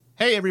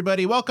Hey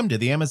everybody, welcome to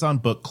the Amazon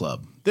Book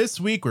Club. This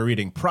week we're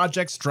reading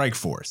Project Strike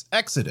Force,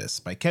 Exodus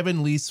by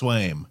Kevin Lee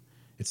Swaim.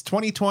 It's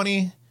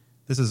 2020.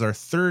 This is our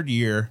third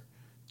year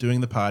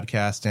doing the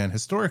podcast, and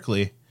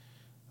historically,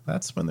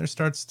 that's when there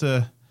starts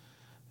to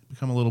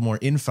become a little more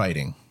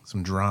infighting,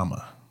 some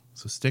drama.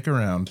 So stick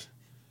around.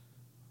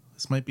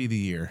 This might be the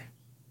year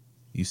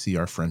you see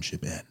our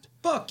friendship end.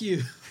 Fuck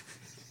you.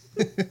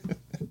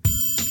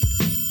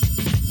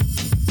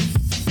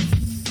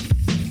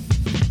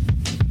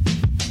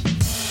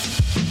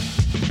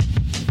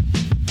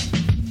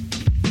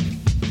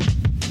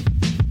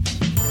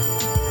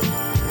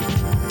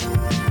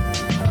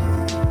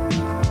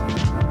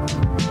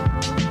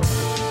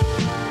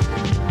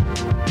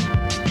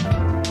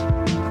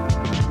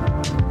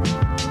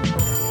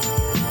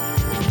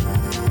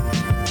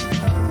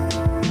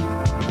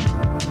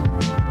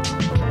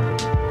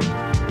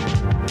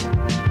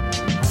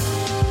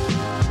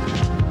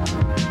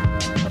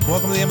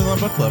 Welcome to the Amazon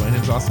Book Club. My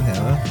name is Austin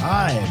Hanna.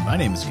 Hi, my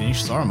name is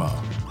Ganesh Sarma.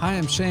 Hi,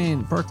 I'm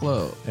Shane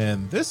Burklow.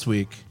 And this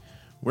week,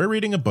 we're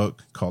reading a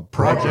book called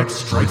Project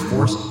Strike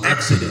Force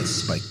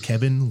Exodus by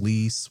Kevin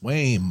Lee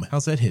Swaim.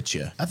 How's that hit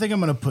you? I think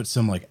I'm going to put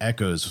some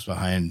echoes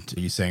behind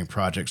you saying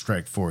Project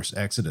Strike Force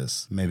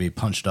Exodus. Maybe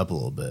punched up a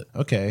little bit.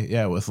 Okay,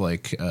 yeah, with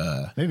Maybe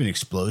an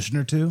explosion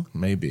or two.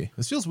 maybe.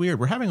 This feels weird.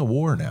 We're having a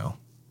war now,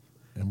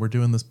 and we're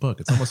doing this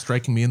book. It's almost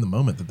striking me in the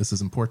moment that this is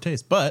in poor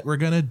taste, but we're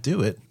going to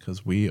do it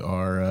because we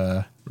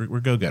are, we're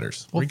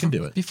go-getters. We can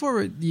do it.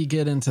 Before you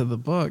get into the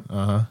book,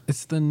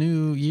 it's the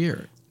new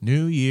year.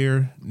 New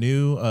year,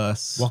 new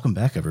us. Welcome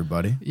back,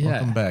 everybody. Yeah.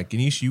 Welcome back.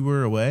 Ganesh, you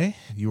were away.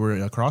 You were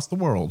across the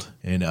world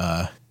in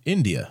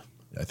India,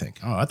 I think.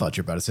 Oh, I thought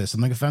you were about to say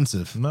something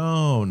offensive.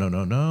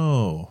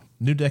 No.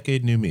 New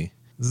decade, new me.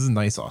 This is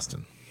nice,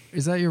 Austin.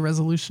 Is that your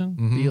resolution?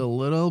 Be a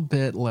little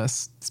bit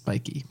less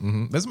spiky.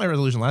 This is my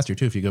resolution last year,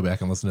 too, if you go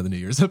back and listen to the New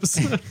Year's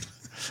episode.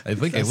 I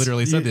think I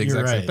literally said the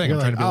exact same thing. You're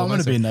I'm trying to be a I'm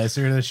little going to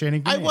nicer. be nicer to Shane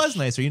and I Ganesh. was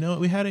nicer. You know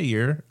what? We had a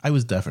year. I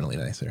was definitely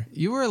nicer.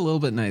 You were a little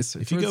bit nicer.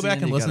 If you go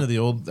back and listen to the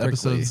old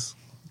episodes,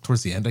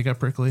 towards the end, I got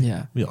prickly.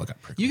 Yeah. We all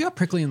got prickly. You got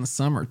prickly in the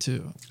summer,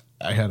 too.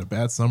 I had a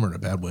bad summer and a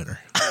bad winter.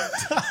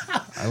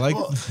 I like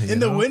In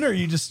the winter,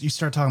 you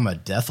start talking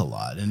about death a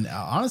lot. And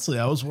honestly,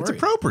 I was worried. It's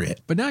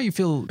appropriate. But now you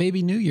feel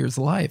baby New Year's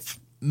life.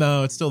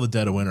 No, it's still the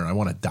dead of winter. I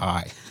want to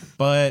die.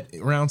 But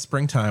around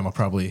springtime, I'll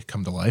probably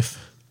come to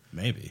life.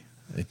 Maybe.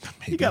 Maybe.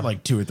 You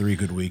got 2 or 3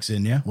 good weeks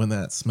in you. When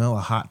that smell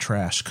of hot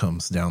trash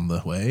comes down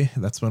the way,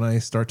 that's when I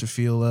start to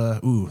feel,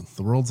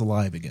 the world's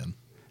alive again.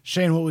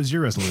 Shane, what was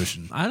your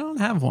resolution? I don't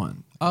have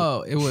one.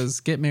 Oh, it was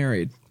get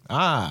married.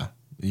 Ah,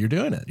 you're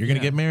doing it. You're going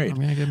to get married.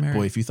 I'm gonna get married.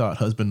 Boy, if you thought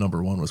husband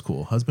number 1 was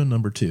cool, husband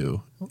number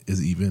 2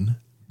 is even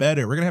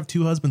better. We're going to have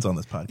 2 husbands on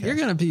this podcast. You're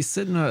going to be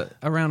sitting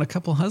around a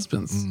couple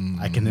husbands.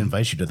 I can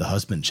invite you to the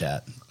husband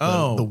chat.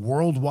 Oh. The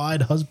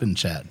worldwide husband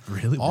chat.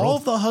 Really? All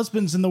of the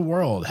husbands in the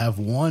world have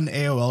one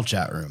AOL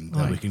chat room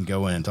that we can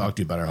go in and talk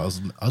to you about our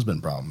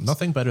husband problems.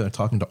 Nothing better than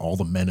talking to all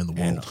the men in the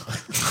world.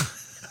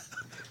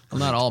 Well,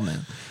 not all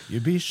men.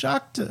 You'd be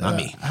shocked Not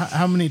me.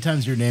 how many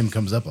times your name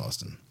comes up,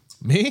 Austin.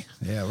 Me?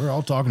 Yeah, we're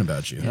all talking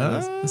about you.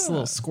 This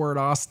little squirt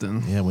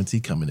Austin. Yeah, when's he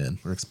coming in?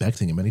 We're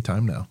expecting him any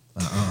time now.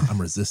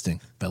 I'm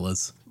resisting,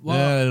 fellas. Well-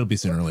 Yeah, it'll be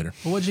sooner or later.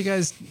 Well, what'd you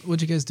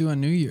guys do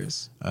on New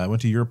Year's? I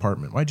went to your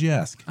apartment. Why'd you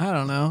ask? I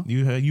don't know.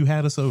 You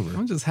had us over.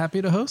 I'm just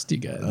happy to host you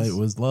guys. It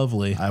was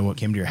lovely. I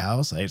came to your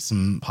house, I ate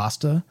some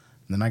pasta, and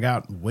then I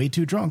got way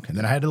too drunk. And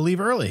then I had to leave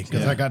early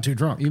because I got too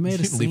drunk. you made a You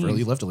didn't leave scene. early.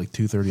 You left at like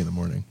 2:30 in the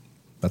morning.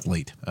 That's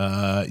late.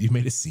 You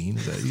made a scene.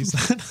 Is that what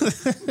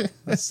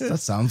you said? That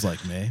sounds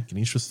like me.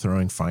 Ganesh was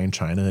throwing fine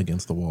china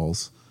against the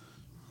walls.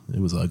 It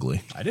was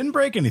ugly. I didn't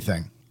break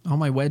anything. All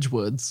my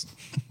Wedgwoods.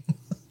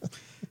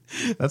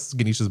 That's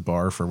Ganesh's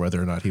bar for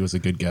whether or not he was a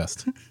good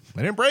guest.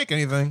 I didn't break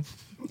anything.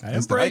 I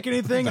didn't break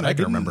anything, and I I can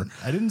didn't remember.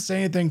 I didn't say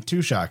anything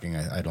too shocking.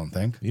 I don't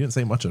think. You didn't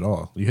say much at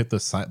all. You hit the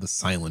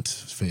silent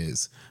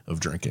phase of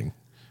drinking.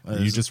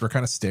 You just were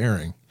kind of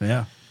staring.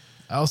 Yeah.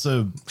 I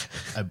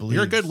believe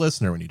You're a good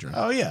listener when you drink.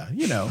 Oh yeah,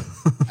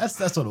 that's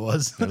what it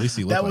was. At least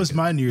you look that like was it.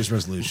 my New Year's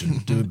resolution: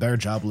 do a better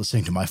job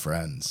listening to my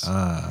friends.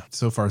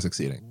 So far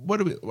succeeding. What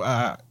do we?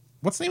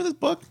 What's the name of this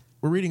book?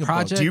 We're reading a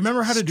Project book. Do you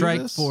remember how to do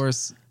Strike this?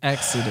 Force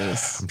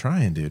Exodus. I'm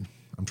trying, dude.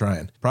 I'm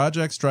trying.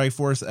 Project Strike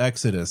Force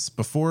Exodus.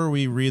 Before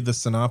we read the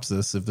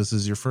synopsis, if this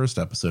is your first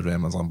episode of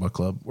Amazon Book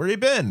Club, where you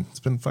been? It's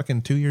been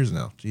fucking 2 years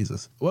now.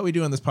 Jesus. What we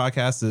do on this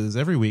podcast is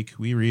every week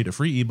we read a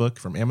free ebook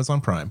from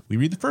Amazon Prime. We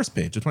read the first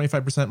page, the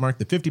 25% mark,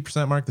 the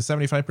 50% mark, the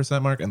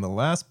 75% mark, and the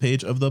last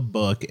page of the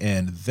book.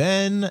 And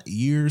then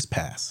years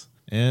pass.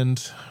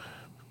 And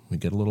we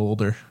get a little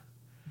older.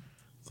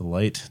 The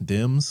light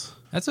dims.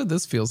 That's what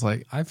this feels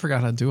like. I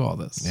forgot how to do all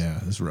this. Yeah,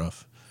 it's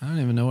rough. I don't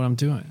even know what I'm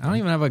doing. I don't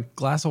even have a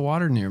glass of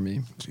water near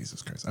me.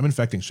 Jesus Christ. I'm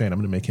infecting Shane. I'm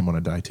going to make him want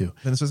to die too.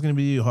 And this is going to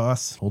be you,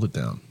 Haas. Hold it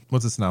down.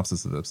 What's the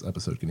synopsis of this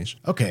episode, Ganesh?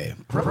 Okay,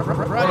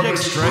 Project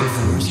Strike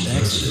Force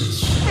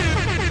Exodus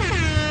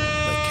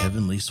by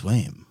Kevin Lee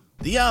Swaim.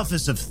 The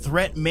Office of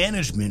Threat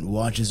Management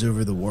watches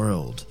over the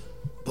world.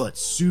 But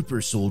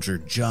super soldier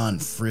John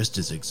Frist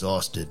is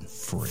exhausted.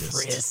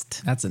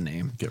 Frist. That's a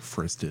name. Get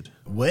fristed.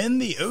 When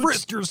the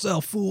Frisk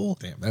yourself, fool.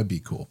 Damn, that'd be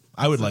cool.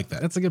 I would like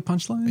that. That's a good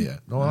punchline. Yeah.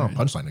 No,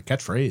 punchline, a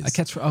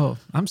catchphrase. Oh,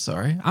 I'm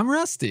sorry. I'm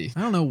rusty.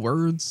 I don't know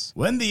words.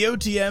 When the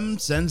OTM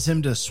sends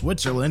him to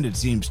Switzerland, it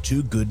seems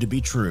too good to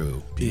be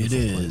true. Beautiful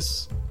It place.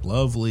 is.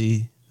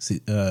 Lovely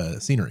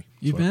scenery.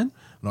 You been?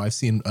 No, I've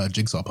seen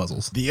jigsaw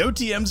puzzles. The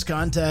OTM's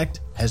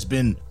contact has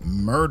been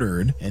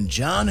murdered, and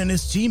John and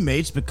his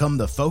teammates become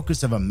the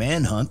focus of a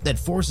manhunt that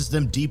forces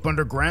them deep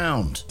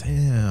underground.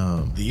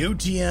 Damn. The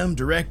OTM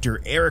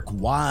director Eric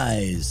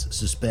Wise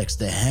suspects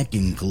the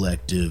hacking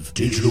collective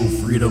Digital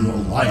Freedom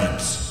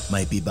Alliance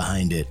might be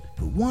behind it.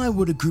 But why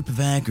would a group of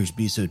hackers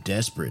be so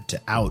desperate to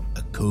out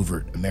a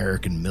covert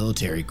American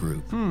military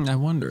group? I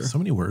wonder. So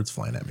many words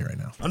flying at me right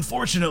now.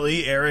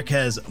 Unfortunately, Eric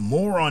has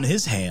more on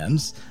his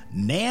hands.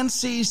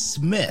 Nancy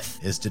Smith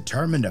is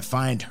determined to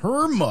find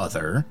her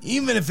mother,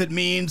 even if it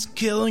means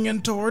killing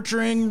and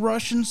torturing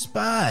Russian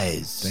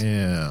spies.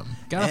 Damn.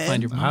 Gotta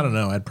find your mom. I don't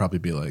know. I'd probably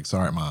be like,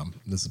 sorry, Mom.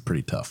 This is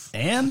pretty tough.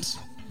 And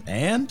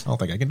I don't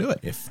think I can do it.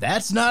 if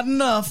that's not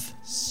enough,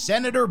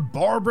 Senator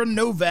Barbara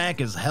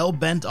Novak is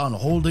hell-bent on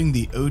holding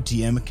the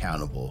OTM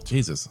accountable.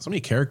 Jesus. So many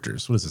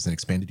characters. What is this, an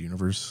expanded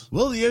universe?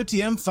 Will the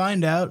OTM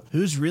find out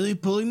who's really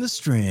pulling the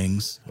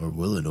strings, or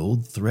will an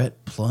old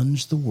threat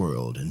plunge the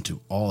world into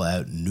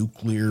all-out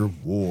nuclear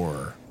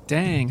war?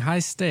 Dang, high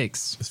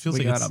stakes. This feels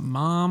we like got it's- a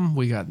mom,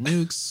 we got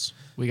nukes,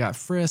 we got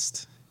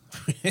Frist.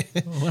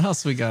 What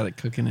else we got it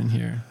cooking in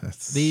here?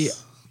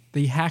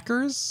 The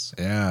hackers.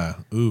 Yeah.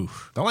 Ooh.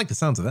 Don't like the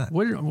sounds of that.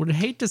 Would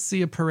hate to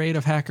see a parade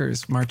of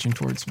hackers marching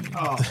towards me.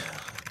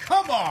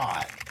 Come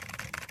on!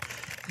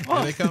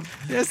 Here they come.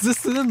 Is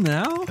this them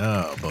now?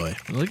 Oh, boy.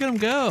 Look at them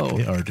go.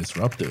 They are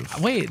disruptive.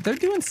 Wait, they're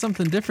doing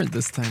something different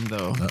this time,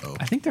 though. Uh-oh.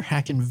 I think they're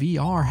hacking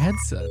VR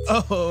headsets.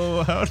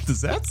 Oh, how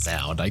does that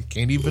sound? I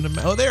can't even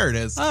imagine. Oh, there it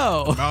is.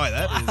 Oh,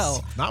 that is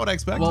wow. not what I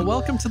expected. Well,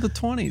 welcome to the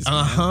 20s. man.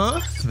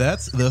 Uh-huh.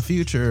 That's the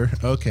future.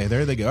 Okay,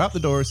 there they go. Out the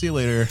door. See you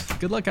later.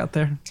 Good luck out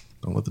there.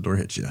 Don't let the door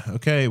hit you.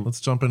 Okay,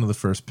 let's jump into the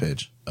first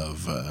page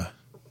of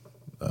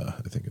I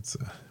think it's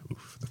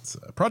that's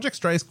Project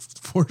Strike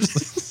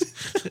Force.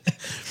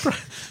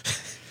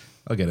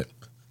 I'll get it.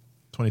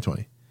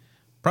 2020.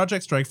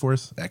 Project Strike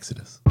Force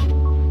Exodus.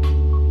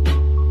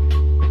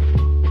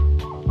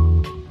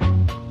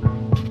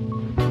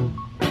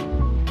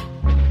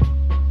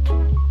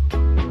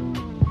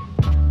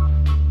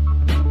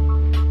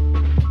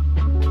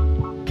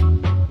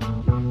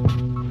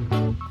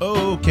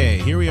 Okay,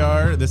 here we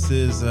are. This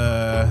is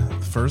the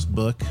first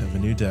book of a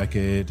new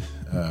decade.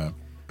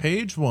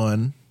 Page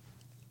 1,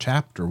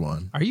 chapter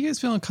 1. Are you guys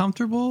feeling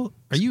comfortable?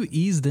 Are you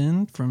eased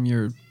in from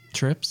your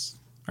trips?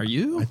 Are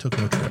you? I took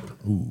no trip.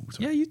 Ooh,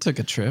 sorry. Yeah, you took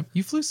a trip.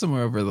 You flew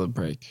somewhere over the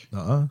break.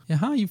 Uh-uh. Yeah,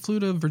 huh? You flew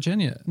to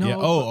Virginia. No, Yeah.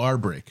 Oh, our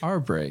break. our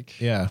break.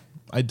 Yeah,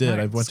 I did.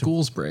 I went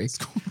School's break.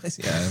 to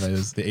yeah. It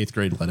was the 8th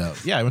grade let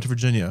out. Yeah, I went to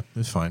Virginia. It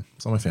was fine.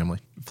 It's all my family.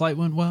 Flight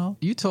went well.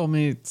 You told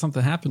me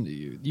something happened to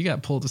you. You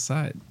got pulled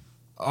aside.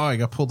 Oh, I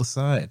got pulled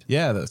aside.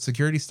 Yeah, the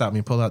security stopped me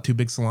and pulled out 2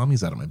 big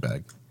salamis out of my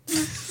bag.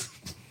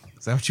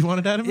 Is that what you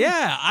wanted out of me?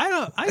 Yeah,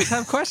 I just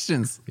have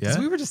questions. 'Cause Yeah?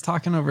 we were just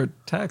talking over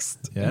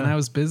text, Yeah. and I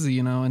was busy,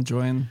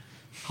 enjoying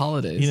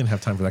holidays. He didn't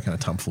have time for that kind of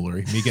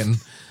tomfoolery. Me getting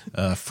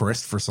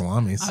frisked for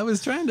salamis. I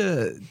was trying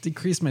to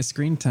decrease my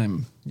screen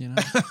time,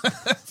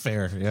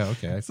 Fair. Yeah,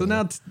 okay. I So feel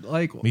now,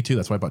 that. Me too.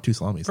 That's why I bought 2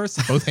 salamis.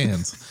 First- Both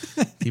hands.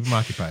 Keep them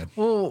occupied.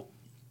 well,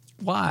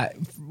 why?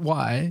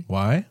 Why?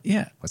 Why?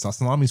 Yeah. I saw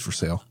salamis for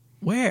sale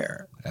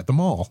Where? at the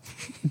mall.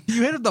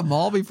 You hit the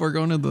mall before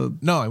going to the.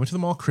 No, I went to the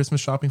mall Christmas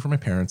shopping for my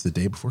parents the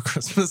day before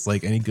Christmas,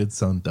 like any good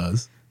son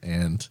does.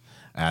 And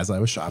as I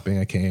was shopping,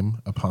 I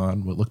came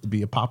upon what looked to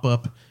be a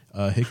pop-up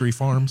Hickory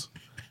Farms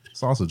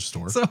sausage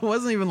store. So it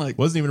wasn't even like.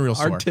 Wasn't even a real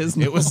store.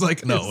 Artisanal. It was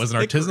like, no, it was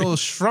an artisanal. It was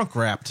shrunk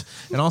wrapped.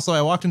 And also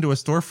I walked into a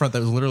storefront that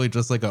was literally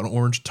just like an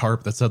orange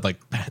tarp that said like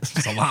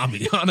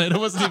salami on it. It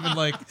wasn't even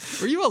like,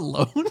 Were you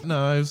alone? no,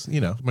 I was,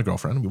 my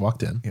girlfriend. We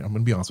walked in. I'm going to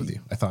be honest with you.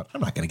 I thought,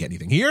 I'm not going to get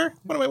anything here.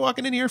 What am I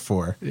walking in here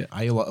for? Yeah.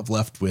 I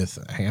left with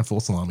a handful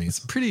of salamis.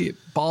 Pretty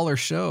baller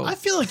show. I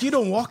feel like you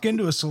don't walk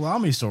into a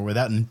salami store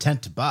without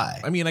intent to buy.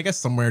 I mean, I guess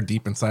somewhere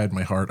deep inside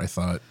my heart, I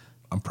thought,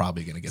 I'm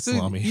probably going to get So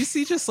salami. you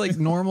see just like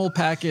normal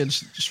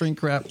packaged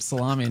shrink wrapped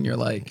salami, and you're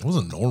like, It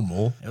wasn't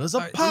normal. It was a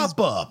Alright, this is-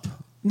 pop-up.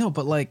 no,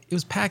 but like it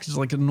was packaged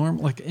like a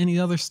normal, like any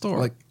other store.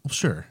 Like, well,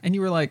 sure. and you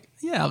were like,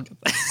 yeah, I'll get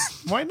that.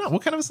 Why not?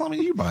 What kind of salami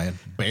are you buying?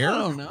 Bear? I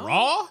don't know.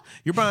 Raw?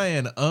 You're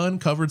buying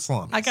uncovered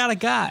salami. I got a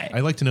guy.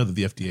 I like to know that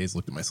the FDA's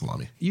looked at my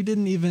salami. You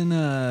didn't even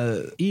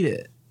eat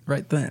it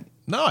right then.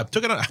 No, I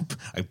took it on.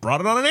 I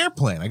brought it on an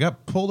airplane. I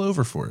got pulled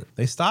over for it.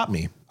 They stopped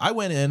me. I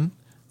went in.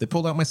 They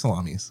pulled out my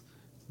salamis.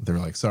 They were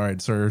like, sorry,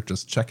 sir,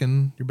 just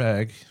checking your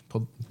bag.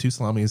 Pulled 2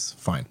 salamis.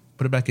 Fine.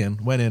 Put it back in.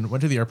 Went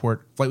to the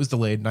airport. Flight was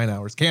delayed 9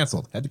 hours.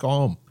 Canceled. Had to go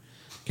home.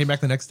 Came back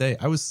the next day.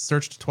 I was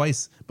searched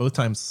twice. Both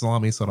times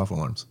salami set off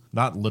alarms.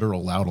 Not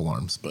literal loud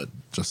alarms, but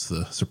just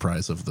the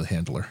surprise of the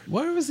handler.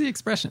 What was the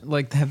expression?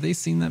 Like, have they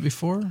seen that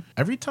before?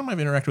 Every time I've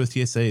interacted with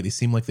TSA, they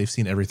seem like they've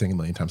seen everything a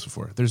million times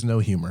before. There's no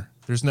humor.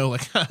 There's no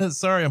like,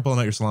 sorry, I'm pulling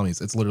out your salamis.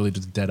 It's literally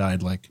just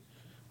dead-eyed like,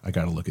 I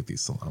got to look at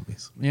these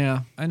salamis.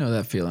 Yeah, I know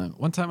that feeling.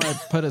 One time I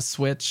put a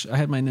Switch, I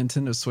had my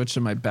Nintendo Switch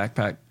in my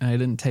backpack and I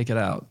didn't take it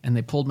out. And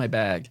they pulled my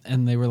bag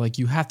and they were like,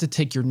 you have to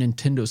take your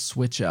Nintendo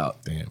Switch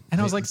out. Damn.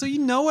 And I was like, so you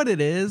know what it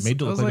is? Made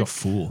to I look was like a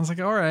fool. I was like,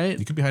 all right.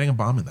 You could be hiding a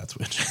bomb in that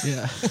Switch.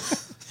 Yeah.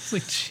 It's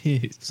like,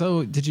 jeez. So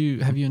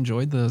have you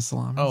enjoyed the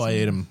salami? Oh, I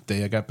ate them the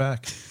day I got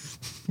back.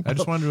 I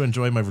just wanted to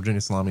enjoy my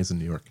Virginia salamis in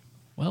New York.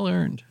 Well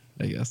earned,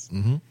 I guess.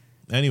 Mm-hmm.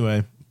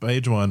 Anyway,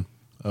 page 1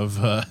 of,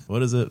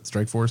 what is it?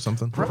 Strike Force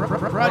something?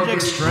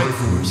 Project Strike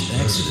Force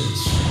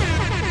Exodus.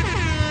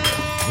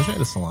 I wish I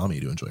had a salami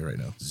to enjoy right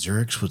now.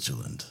 Zurich,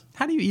 Switzerland.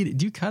 How do you eat it?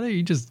 Do you cut it or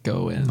you just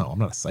go in? No, I'm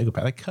not a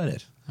psychopath. I cut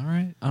it. All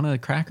right. On a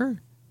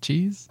cracker?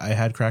 Cheese? I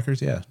had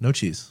crackers, yeah. No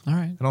cheese. All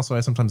right. And also,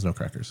 I sometimes no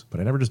crackers, but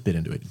I never just bit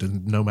into it.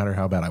 No matter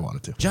how bad I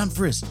wanted to. John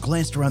Frist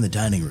glanced around the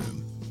dining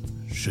room.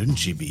 Shouldn't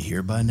she be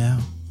here by now?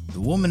 The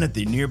woman at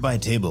the nearby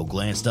table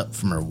glanced up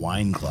from her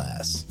wine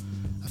glass.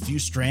 A few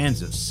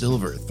strands of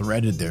silver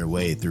threaded their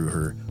way through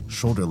her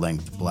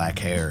shoulder-length black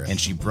hair, and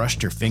she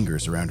brushed her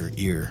fingers around her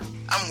ear.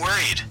 I'm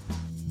worried,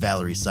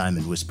 Valerie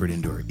Simon whispered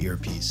into her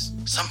earpiece.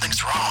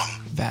 Something's wrong.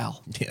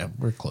 Val. Yeah,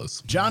 we're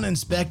close. John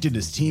inspected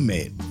his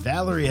teammate.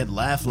 Valerie had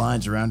laugh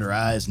lines around her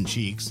eyes and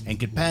cheeks and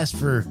could pass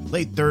for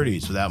late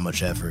 30s without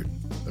much effort.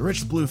 The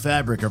rich blue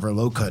fabric of her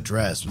low-cut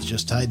dress was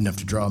just tight enough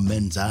to draw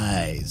men's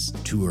eyes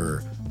to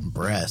her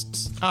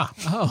breasts,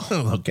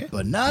 Oh, okay.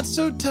 but not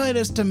so tight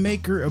as to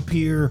make her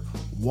appear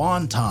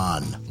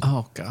wanton.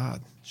 Oh, God.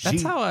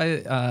 That's She- how I,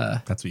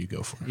 That's what you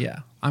go for. yeah,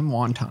 I'm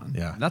wonton.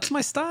 Yeah. That's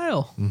my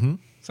style. Mm-hmm.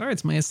 Sorry,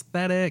 it's my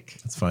aesthetic.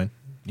 That's fine.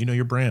 You know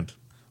your brand.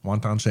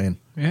 Wonton Shane.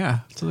 Yeah.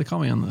 That's what they call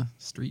me on the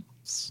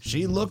streets.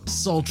 She looked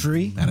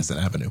sultry. Madison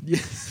Avenue.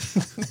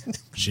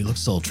 She looked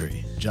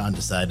sultry, John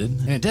decided,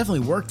 and it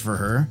definitely worked for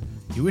her.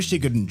 He wished he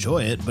could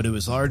enjoy it, but it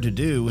was hard to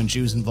do when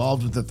she was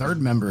involved with the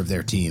third member of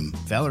their team.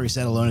 Valerie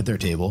sat alone at their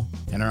table,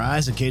 and her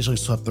eyes occasionally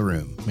swept the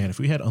room. Man, if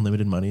we had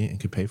unlimited money and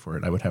could pay for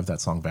it, I would have that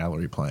song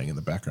Valerie playing in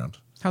the background.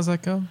 How's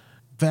that go?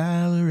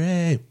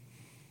 Valerie.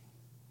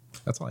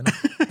 That's all I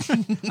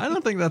know. I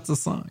don't think that's a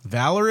song.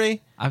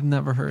 Valerie? I've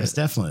never heard It's it.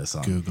 definitely a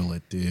song. Google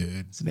it,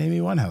 dude. It's an Amy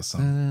Winehouse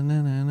song.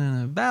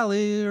 Na-na-na-na-na.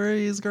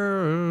 Valerie's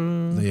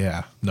girl.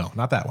 Yeah. No,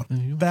 not that one.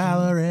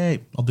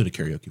 Valerie. I'll do the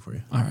karaoke for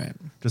you. All right.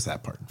 Just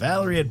that part.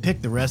 Valerie had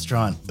picked the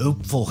restaurant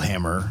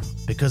Opfelhammer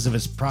because of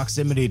its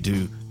proximity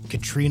to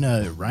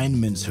Katrina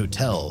Reinman's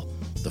hotel,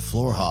 the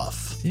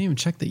Florhof. Didn't even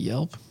check the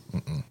Yelp.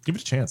 Give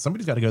it a chance.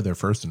 Somebody's got to go there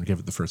first and give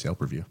it the first Yelp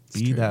review.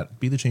 Be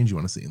the change you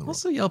want to see in the world.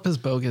 Also, Yelp is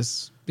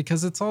bogus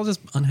because it's all just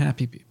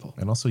unhappy people.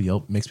 And also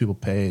Yelp makes people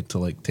pay to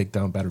like take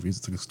down bad reviews.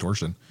 It's like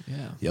extortion.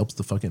 Yeah. Yelp's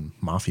the fucking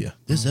mafia.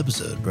 This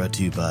episode brought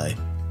to you by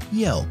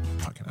Yelp.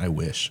 Fucking I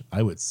wish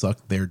I would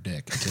suck their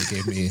dick if they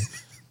gave me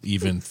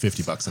even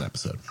 $50 an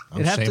episode. I'm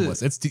It'd have to-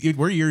 shameless.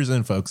 We're years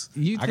in, folks.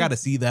 You I think- got to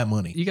see that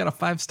money. You got a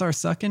 5-star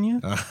suck in you?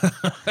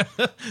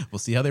 We'll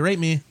see how they rate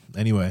me.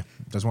 Anyway,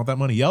 just want that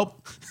money.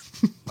 Yelp.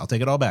 I'll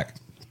take it all back.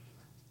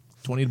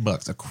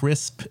 $20. A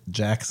crisp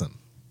Jackson.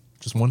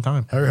 Just one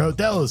time. Her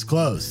hotel is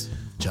closed,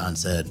 John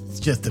said.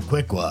 It's just a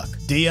quick walk.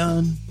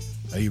 Dion,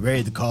 are you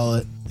ready to call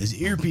it? His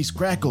earpiece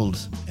crackled,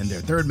 and their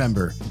third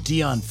member,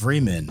 Dion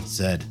Freeman,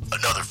 said,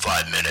 Another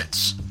 5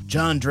 minutes.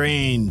 John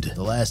drained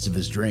the last of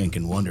his drink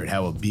and wondered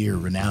how a beer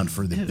renowned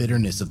for the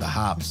bitterness of the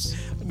hops.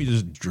 Let me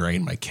just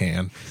drain my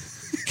can.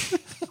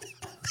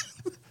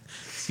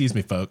 Excuse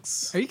me,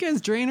 folks. Are you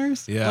guys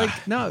drainers? Yeah.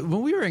 Like, no,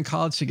 when we were in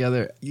college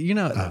together,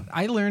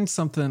 I learned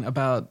something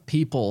about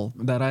people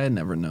that I had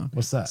never known.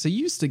 What's that? So you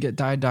used to get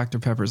Diet Dr.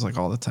 Peppers like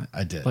all the time.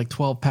 I did. Like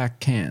 12-pack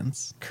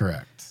cans.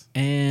 Correct.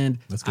 And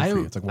That's good for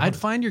you. It's like water. I'd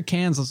find your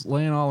cans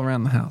laying all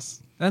around the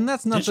house. And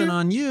that's nothing you?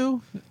 on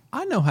you.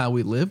 I know how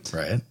we lived.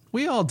 Right.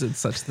 We all did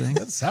such things.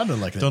 That sounded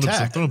like an Don't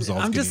attack. absolve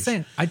I'm just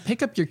Ganesh. saying, I'd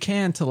pick up your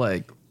can to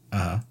like,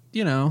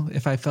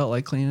 if I felt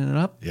like cleaning it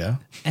up. Yeah.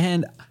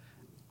 And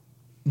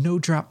no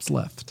drops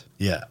left.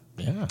 Yeah.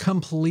 Yeah.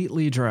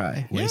 Completely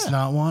dry. Waste Yeah.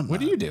 not, want What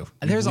do not. you do?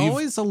 There's Leave-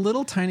 always a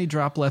little tiny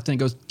drop left and it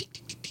goes tick,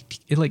 tick, tick, tick, tick.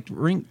 It like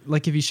ring,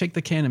 like if you shake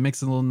the can, it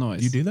makes a little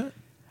noise. You do that?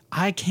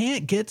 I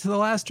can't get to the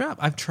last drop.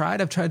 I've tried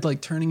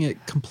like turning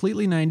it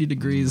completely 90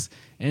 degrees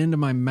into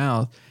my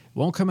mouth.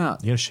 Won't come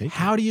out. You gotta shake it.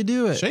 How do you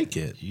do it? Shake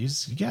it. You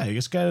just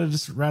gotta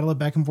just rattle it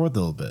back and forth a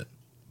little bit.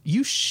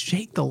 You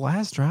shake the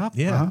last drop?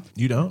 Yeah.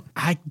 You don't?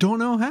 I don't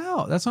know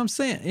how. That's what I'm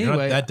saying. You're not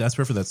Anyway, that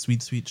desperate for that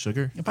sweet, sweet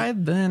sugar? if I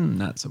had then,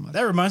 not so much.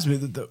 That reminds me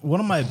that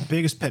one of my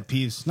biggest pet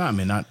peeves, not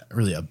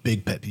really a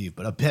big pet peeve,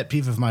 but a pet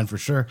peeve of mine for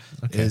sure,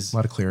 A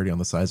lot of clarity on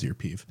the size of your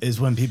peeve.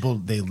 is when people,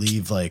 they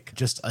leave like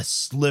just a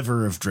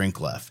sliver of drink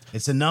left.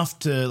 It's enough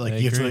to like,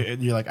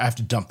 you're like, I have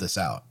to dump this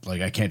out.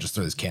 Like I can't just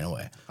throw this can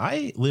away.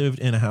 I lived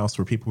in a house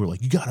where people were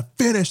like, you gotta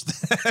finish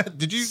that.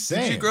 Did you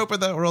Same. grow up in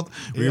that world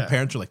where your Yeah.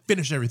 parents were like,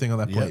 finish everything on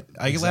that plate?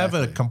 I People have a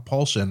Exactly.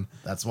 compulsion.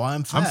 That's why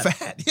I'm fat. I'm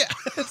fat. Yeah,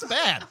 it's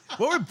bad.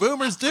 What were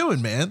boomers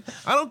doing, man?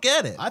 I don't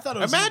get it. I thought it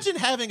was Imagine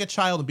having a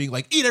child and being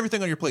like, eat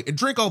everything on your plate and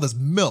drink all this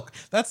milk.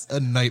 That's a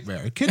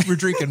nightmare. Kids were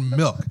drinking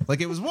milk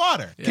like it was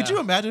water. Could Yeah. you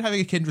imagine having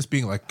a kid just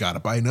being like, gotta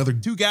buy another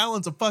 2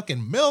 gallons of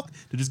fucking milk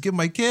to just give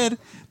my kid?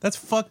 That's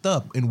fucked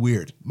up and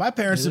weird. My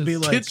parents would be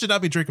like, Kids should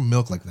not be drinking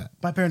milk like that.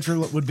 my parents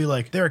would be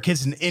like, there are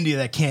kids in India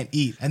that can't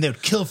eat, and they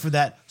would kill for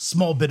that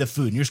small bit of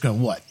food. And you're just going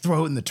to what?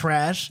 Throw it in the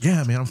trash?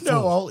 Yeah, man, I'm full.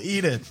 No, I'll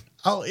eat it.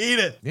 I'll eat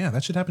it. Yeah,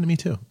 that should happen to me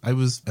too. And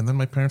then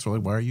my parents were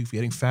like, why are you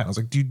getting fat? I was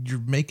like, dude, you're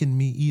making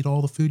me eat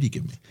all the food you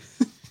give me.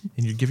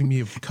 And you're giving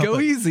me a cup Go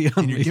of, easy on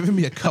and you're me. giving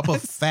me a cup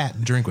of fat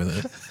and drink with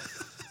it.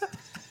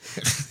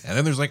 And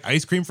then there's like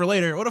ice cream for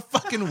later. What a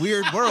fucking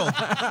weird world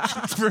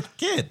for a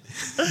kid.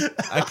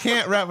 I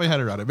can't wrap my head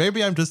around it.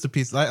 Maybe I'm just a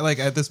piece. Like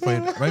at this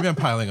point, maybe I'm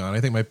piling on.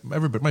 I think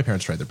my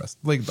parents tried their best.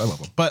 Like I love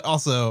them, but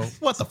also,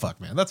 what the fuck,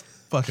 man? That's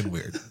fucking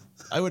weird.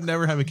 I would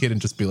never have a kid and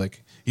just be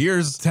like,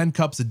 here's 10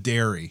 cups of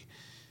dairy.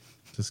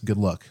 Just good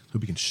luck.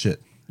 Hope you can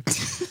shit.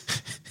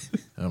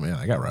 Oh man,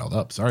 I got riled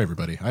up. Sorry,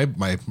 everybody.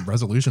 My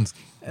resolutions.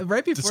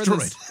 Right before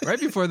Destroyed. this, right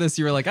before this,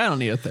 you were like, I don't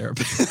need a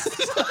therapist.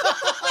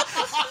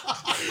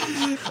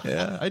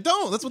 Yeah, I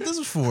don't. That's what this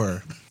is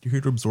for. You're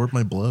here to absorb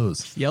my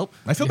blows. Yelp.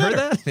 I feel You heard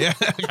better. that? Yeah,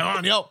 come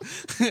on, Yelp.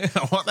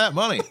 I want that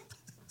money.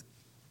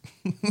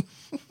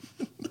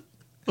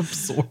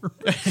 Absorb.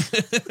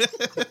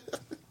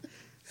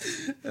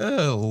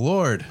 Oh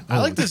Lord, I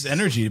like this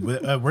energy.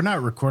 We're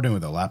not recording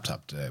with a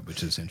laptop today,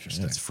 which is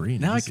interesting. It's free.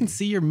 Now I easy. can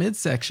see your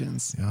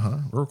midsections.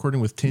 We're recording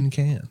with tin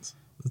cans.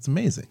 That's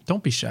amazing.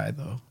 Don't be shy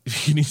though.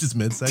 If you need this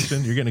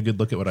midsection, you're getting a good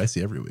look at what I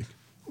see every week.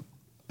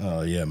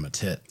 Oh, yeah, my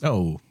tit.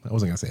 Oh, I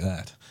wasn't gonna say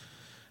that.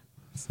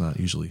 It's not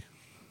usually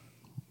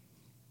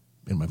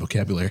in my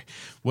vocabulary.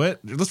 What?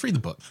 Let's read the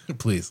book,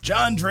 please.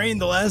 John drained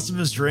the last of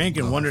his drink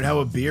and wondered how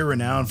a beer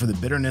renowned for the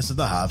bitterness of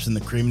the hops and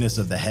the creaminess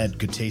of the head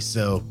could taste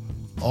so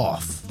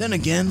off. Then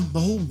again, the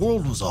whole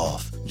world was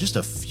off. In just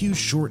a few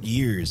short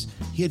years,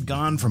 he had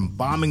gone from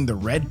bombing the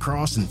Red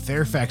Cross in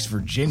Fairfax,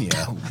 Virginia.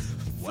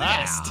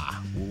 Wow.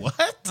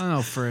 What?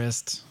 Oh,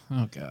 Frist.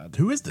 Oh God.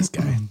 Who is this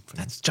guy?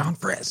 That's John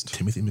Frist.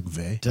 Timothy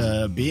McVeigh.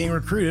 To being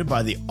recruited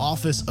by the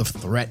Office of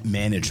Threat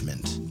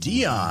Management.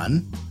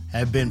 Dion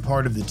had been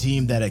part of the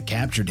team that had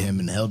captured him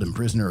and held him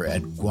prisoner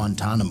at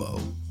Guantanamo.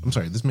 I'm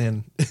sorry, this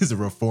man is a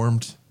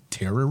reformed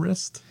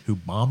terrorist who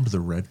bombed the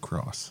Red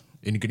Cross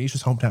in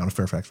Ganesha's hometown of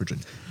Fairfax,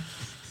 Virginia.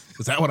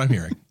 Is that what I'm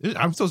hearing?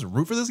 I'm supposed to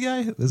root for this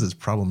guy? This is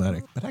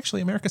problematic. But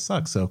actually, America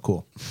sucks, so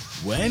cool.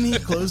 When he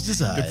closed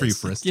his eyes, Good for you,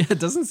 Frist. Yeah, it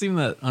doesn't seem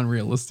that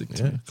unrealistic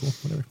to Yeah, me. cool,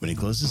 whatever. When he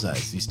closed his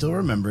eyes, he still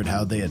remembered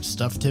how they had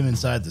stuffed him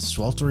inside the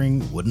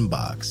sweltering wooden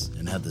box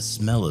and how the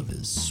smell of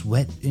his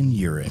sweat and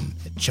urine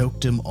had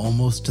choked him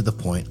almost to the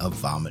point of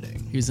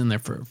vomiting. He was in there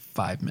for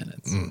 5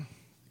 minutes.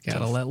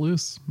 Gotta let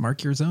loose.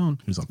 Mark your zone.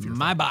 Who's on Fear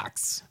My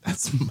box.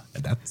 That's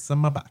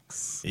my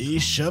box. He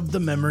shoved the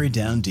memory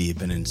down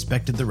deep and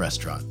inspected the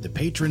restaurant. The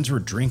patrons were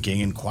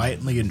drinking and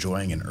quietly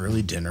enjoying an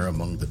early dinner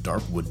among the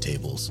dark wood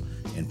tables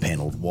and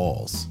paneled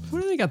walls.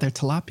 What do they got there?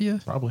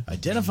 Tilapia? Probably.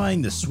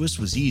 Identifying the Swiss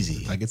was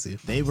easy. I can see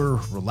it. They were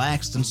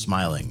relaxed and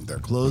smiling. Their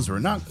clothes were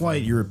not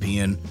quite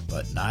European,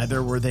 but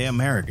neither were they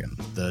American.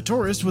 The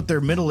tourists, with their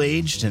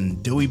middle-aged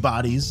and dewy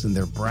bodies and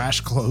their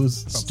brash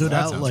clothes, stood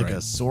that out sounds like right.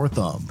 a sore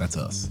thumb. That's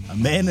us. A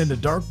man in a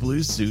dark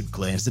blue suit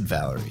glanced at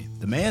Valerie.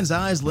 The man's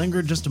eyes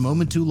lingered just a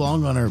moment too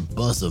long on her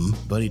bosom,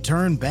 but he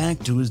turned back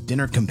to his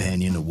dinner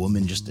companion, a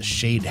woman just a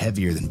shade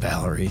heavier than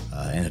Valerie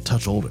and a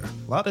touch older.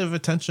 A lot of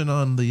attention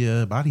on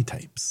the body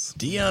types.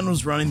 Dion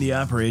was running the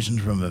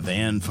operations from a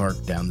van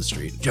parked down the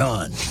street.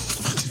 John,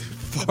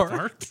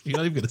 Farked? You're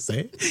not even going to say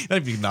it? You're not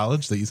even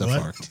acknowledge that you said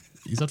What? farked.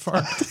 You said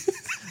farked.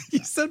 You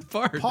said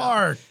fart.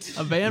 parked.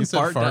 A van You said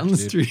parked farked, down the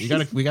dude.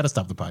 street. We gotta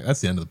stop the podcast.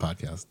 That's the end of the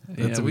podcast.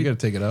 That's Yeah, we got to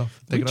take it off.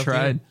 Take We it off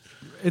tried.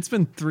 the It's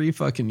been 3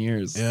 fucking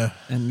years. Yeah.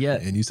 And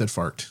yet, and you said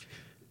fart,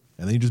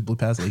 and then you just blew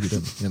past it like you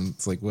did. And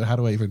it's like, well, how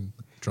do I even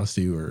trust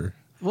you? Or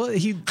well,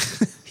 he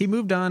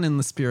moved on in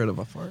the spirit of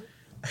a fart.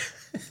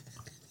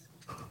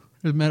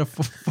 A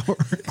metaphor.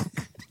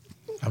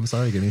 I'm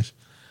sorry, Ganesh.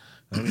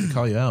 I don't mean to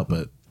call you out,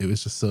 but it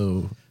was just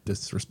so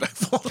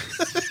disrespectful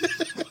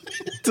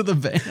To the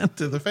van.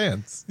 to the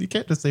fans. You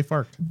can't just say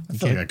fart. I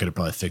feel like I could have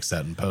probably fixed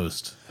that in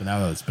post, but now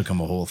that it's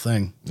become a whole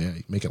thing. Yeah,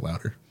 make it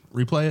louder.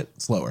 Replay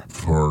it slower.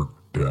 Park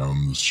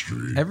down the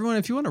street. Everyone,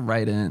 if you want to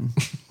write in,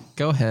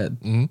 go ahead.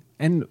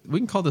 And we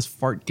can call this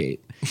Fartgate.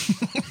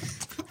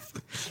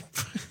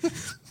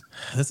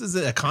 This is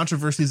a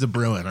controversies of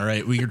brewing. All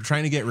right, we're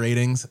trying to get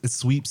ratings. It's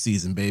sweep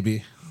season,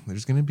 baby.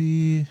 There's gonna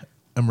be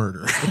a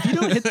murder. If you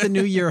don't hit the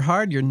new year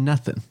hard, you're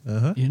nothing.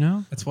 You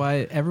know? That's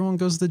why everyone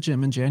goes to the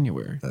gym in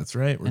January. That's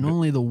right. We're And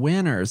only the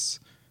winners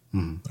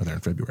are there in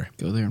February.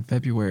 go there in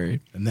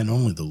February. And then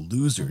only the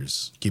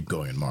losers keep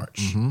going in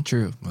March.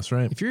 True. That's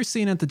right. If you're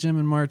seen at the gym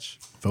in March,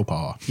 Faux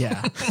pas.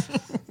 yeah.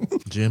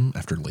 Gym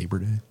after Labor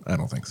Day? I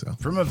don't think so.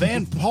 From a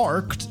van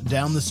parked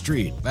down the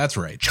street. That's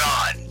right.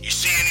 John, you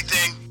see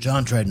anything?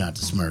 John tried not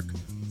to smirk.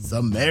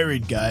 Some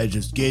married guy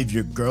just gave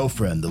your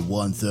girlfriend the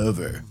once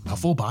over. A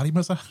full body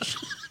massage?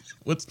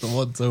 What's the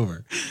once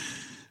over?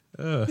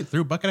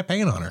 Threw a bucket of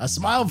paint on her. A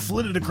smile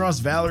flitted across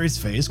Valerie's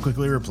face,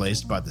 quickly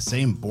replaced by the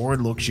same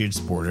bored look she had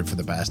sported for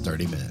the past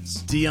 30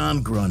 minutes.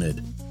 Dion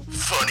grunted.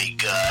 Funny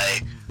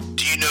guy.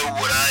 Do you know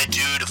what I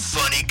do to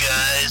funny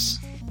guys?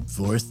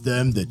 Force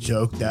them to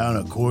choke down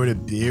a quart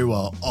of beer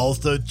while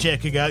also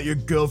checking out your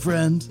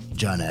girlfriend?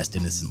 John asked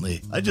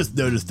innocently. I just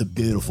noticed a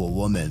beautiful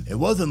woman. It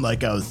wasn't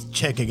like I was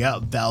checking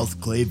out Val's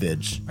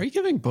cleavage. Are you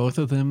giving both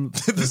of them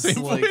The same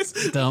voice?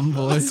 dumb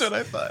voice? That's what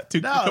I thought.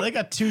 No, they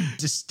got two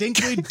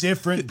distinctly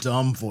different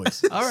dumb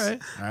voices. All right.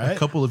 All A right.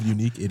 couple of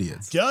unique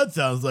idiots. John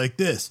sounds like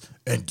this,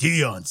 and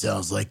Dion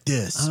sounds like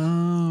this.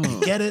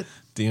 Oh. Get it?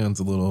 Dion's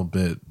a little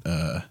bit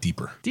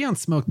deeper. Dion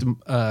smoked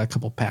a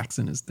couple packs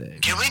in his day.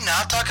 Can we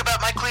not talk about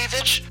my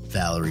cleavage?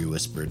 Valerie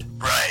whispered.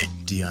 Right.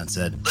 Dion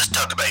said. Let's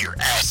talk about your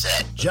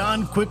asset.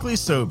 John quickly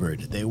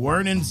sobered. They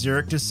weren't in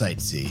Zurich to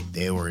sightsee.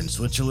 They were in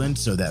Switzerland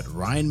so that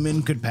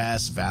Reinman could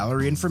pass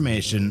Valerie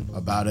information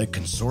about a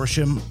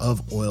consortium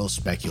of oil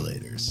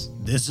speculators.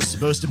 This is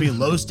supposed to be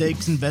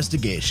low-stakes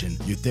investigation.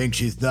 You think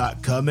she's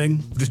not coming?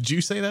 Did you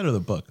say that or the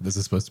book? This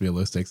is supposed to be a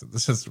low stakes.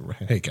 This is,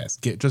 hey guys,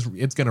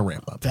 it's gonna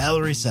ramp up.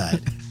 Valerie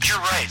sighed. You're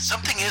right.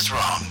 Something is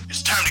wrong.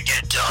 It's time to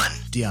get it done.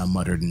 Dion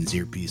muttered in his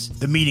earpiece.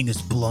 The meeting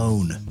is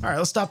blown. All right,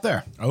 let's stop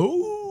there.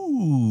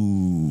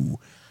 Oh,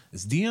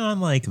 is Dion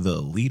like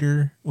the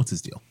leader? What's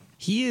his deal?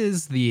 He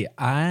is the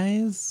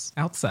eyes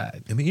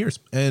outside. In the ears.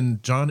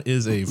 And John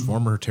is a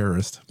former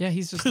terrorist. Yeah,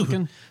 he's just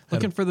looking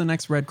for the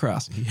next Red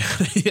Cross.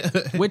 Yeah.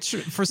 Which,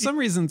 for some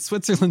reason,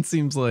 Switzerland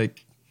seems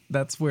like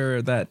that's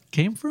where that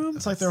came from.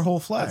 It's like their whole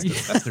flag.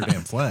 That's their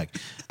damn flag.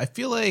 I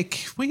feel like,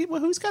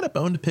 who's got a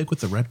bone to pick with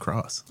the Red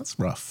Cross? That's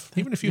rough.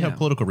 Even if you have Yeah.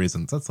 political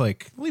reasons, that's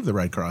like, leave the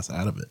Red Cross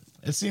out of it.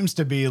 It seems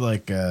to be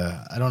like,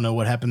 I don't know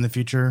what happened in the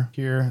future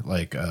here.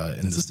 Like, in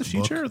Is this the book.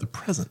 future or the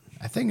present?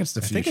 I think it's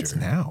the I future. think it's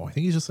now. I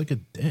think he's just like a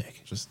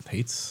dick. Just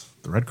hates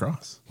the Red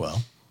Cross.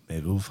 Well,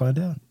 maybe we'll find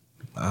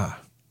out.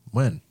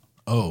 When?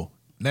 Oh,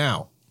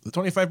 now. The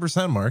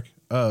 25% mark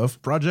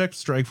of Project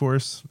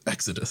Strikeforce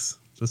Exodus.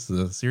 Just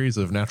a series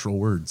of natural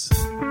words.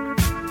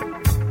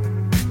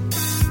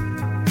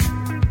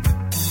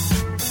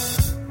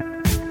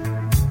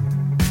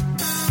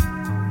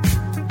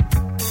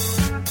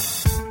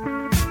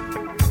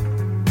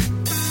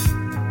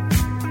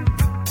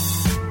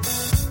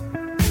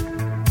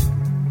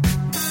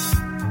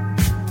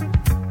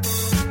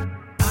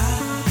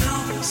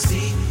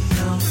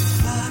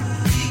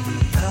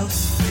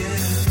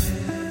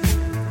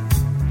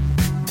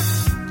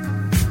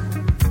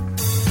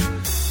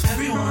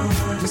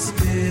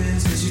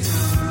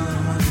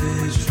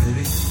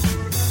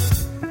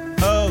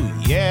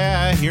 Oh,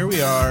 yeah, here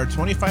we are.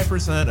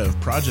 25% of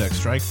Project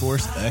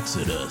Strikeforce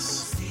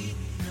Exodus.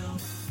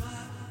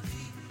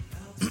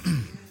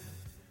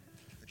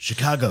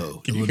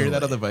 Chicago. Can you hear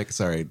that on the mic?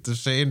 Sorry.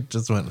 Shane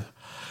just went, like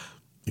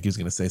he was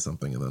going to say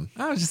something and then.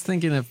 I was just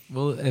thinking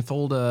if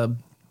old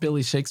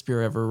Billy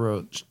Shakespeare ever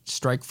wrote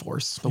Strike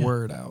Force, the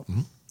word out.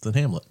 It's in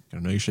Hamlet.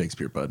 Gotta know your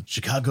Shakespeare, bud.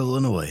 Chicago,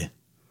 Illinois.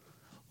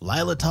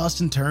 Lila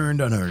tossed and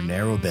turned on her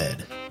narrow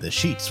bed. The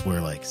sheets were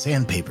like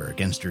sandpaper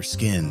against her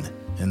skin,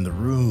 and the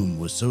room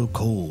was so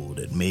cold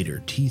it made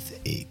her teeth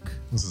ache.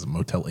 This is a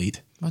Motel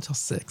 8. Motel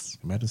 6.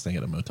 Imagine staying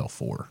at a Motel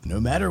 4. No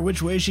matter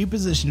which way she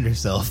positioned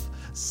herself,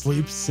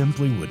 sleep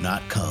simply would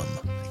not come.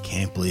 I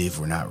can't believe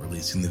we're not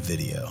releasing the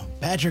video.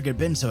 Patrick had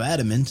been so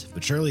adamant,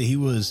 but surely he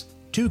was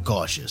too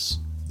cautious.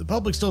 The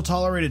public still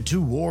tolerated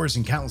 2 wars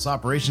and countless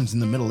operations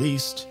in the Middle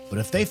East, but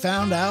if they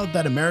found out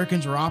that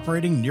Americans were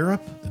operating in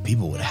Europe, the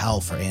people would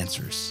howl for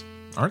answers.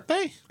 Aren't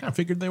they? I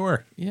figured they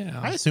were. Yeah.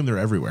 I assume they're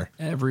everywhere.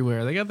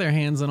 Everywhere. They got their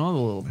hands on all the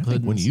little I think one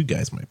of puddings. you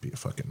guys might be a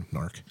fucking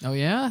narc. Oh,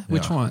 yeah?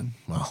 Which Yeah. one?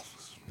 Well,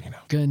 you know.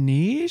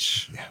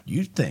 Ganesh?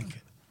 You'd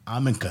think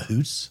I'm in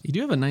cahoots. You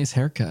do have a nice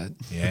haircut.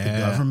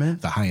 Yeah. the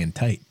government? The high and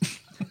tight.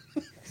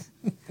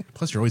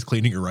 Plus, you're always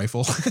cleaning your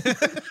rifle.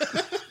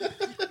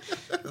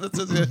 That's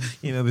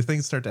just, you know, the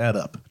things start to add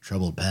up.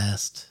 Troubled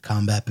past,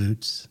 combat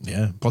boots.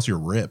 Yeah. Plus, you're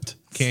ripped.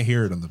 Can't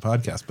hear it on the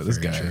podcast, but this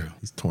Very guy, true.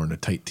 he's torn a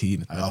tight tee.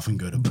 I often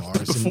go to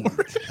bars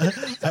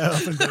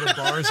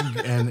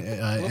and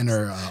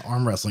enter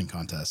arm wrestling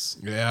contests,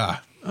 Yeah.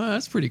 Oh,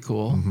 that's pretty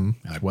cool.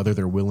 Whether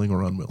they're willing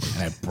or unwilling.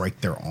 and I break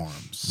their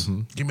arms.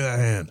 Give me that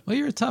hand. Well,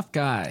 you're a tough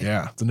guy.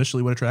 Yeah. It's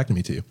initially what attracted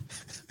me to you.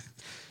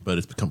 But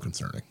it's become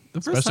concerning.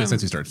 The first Especially time-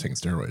 since you started taking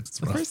steroids. It's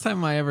The rough. first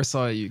time I ever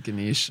saw you,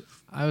 Ganesh,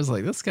 I was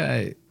like, this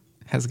guy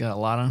has got a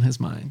lot on his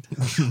mind.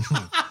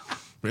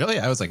 Really?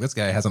 I was like, this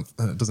guy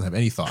doesn't have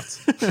any thoughts.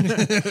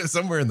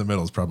 Somewhere in the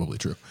middle is probably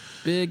true.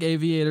 Big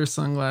aviator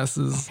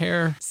sunglasses,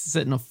 hair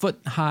sitting a foot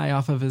high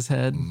off of his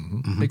head,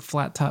 big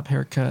flat top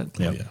haircut,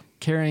 Oh, yeah.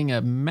 carrying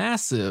a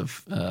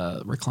massive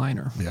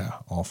recliner. Yeah,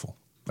 awful.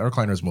 That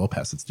recliner is well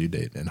past its due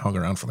date and hung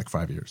around for like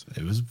 5 years.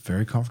 It was a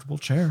very comfortable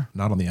chair.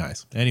 Not on the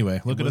eyes.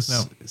 Anyway, look It at us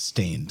was now.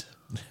 stained,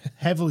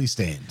 heavily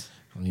stained.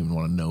 I don't even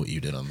want to know what you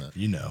did on that.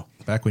 You know,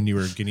 Back when you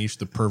were Ganesh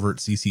the pervert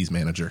CC's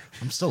manager.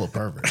 I'm still a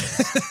pervert.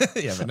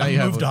 Yeah, but now I you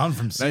have moved on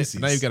from now, CC's.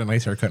 now you've got a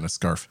nice haircut and a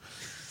scarf.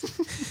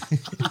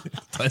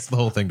 Ties the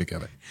whole thing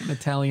together. And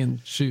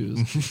Italian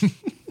shoes.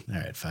 All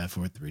right, 5,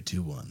 4, 3,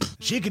 2, 1.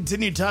 She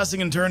continued tossing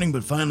and turning,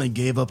 but finally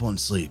gave up on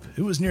sleep.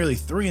 It was nearly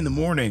 3 in the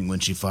morning when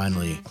she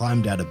finally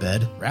climbed out of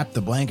bed, wrapped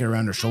the blanket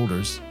around her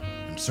shoulders,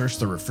 and searched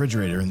the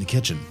refrigerator in the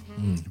kitchen.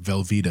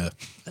 Velveeta.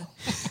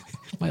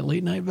 My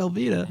late night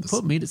Velveeta.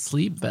 Put me to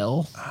sleep,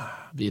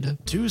 Velveeta.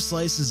 2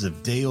 slices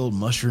of day-old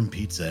mushroom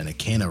pizza and a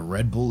can of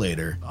Red Bull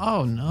later,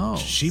 Oh, no.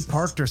 she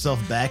parked herself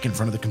back in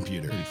front of the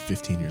computer.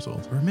 15 years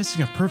old. We're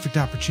missing a perfect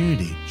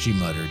opportunity, she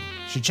muttered.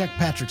 She checked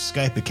Patrick's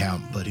Skype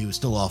account, but he was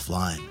still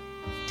offline.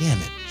 Damn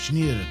it, she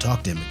needed to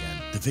talk to him again.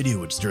 The video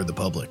would stir the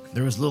public.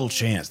 There was little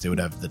chance they would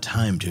have the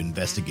time to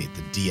investigate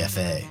the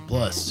DFA.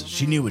 Plus,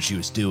 she knew what she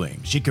was doing.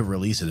 She could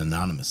release it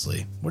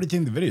anonymously. What do you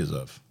think the video's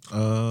of?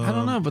 I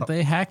don't know, but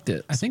they hacked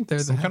it. I think they're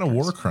Some kind of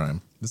hackers. war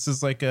crime. This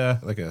is like a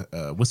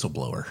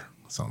whistleblower.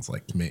 Sounds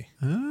like to me.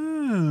 Oh.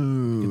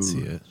 You can see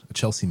it. A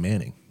Chelsea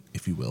Manning,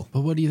 if you will.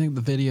 But what do you think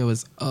the video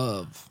is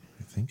of?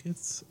 I think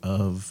it's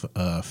of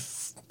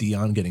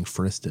Dion getting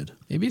fristed.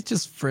 Maybe it's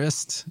just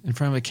frisked in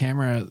front of a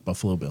camera.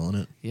 Buffalo Bill in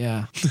it.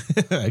 Yeah.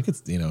 I could,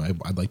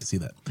 I'd like to see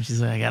that.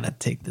 She's like, I gotta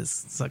take this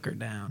sucker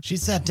down. She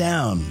sat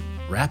down,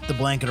 wrapped the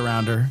blanket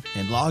around her,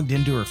 and logged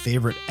into her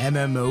favorite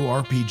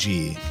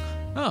MMORPG.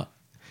 Oh.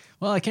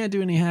 Well, I can't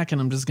do any hacking.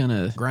 I'm just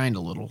gonna grind a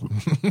little.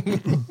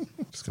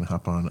 Just gonna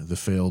hop on the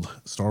failed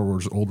Star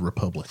Wars Old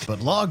Republic. But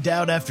logged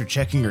out after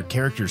checking her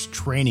character's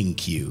training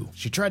queue.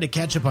 She tried to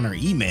catch up on her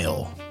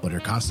email, but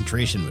her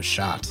concentration was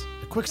shot.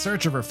 A quick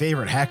search of her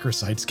favorite hacker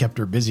sites kept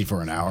her busy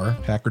for an hour.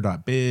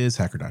 Hacker.biz,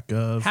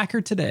 hacker.gov.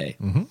 Hacker today.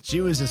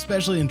 She was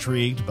especially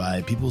intrigued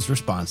by people's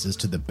responses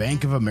to the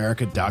Bank of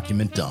America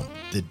document dump.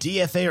 The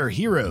DFA are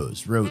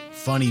heroes, wrote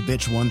Funny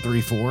Bitch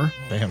 134.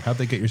 Damn, how'd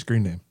they get your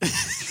screen name?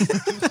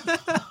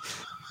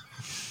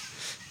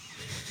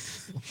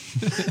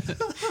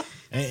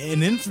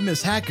 An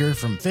infamous hacker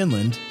from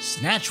Finland,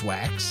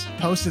 Snatchwax,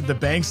 posted the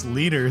bank's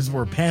leaders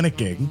were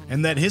panicking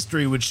and that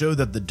history would show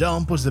that the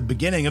dump was the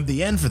beginning of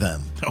the end for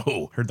them.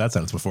 Oh, heard that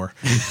sentence before.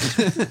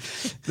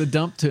 The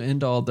dump to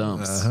end all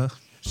dumps.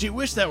 She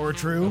wished that were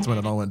true. That's when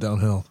it all went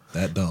downhill.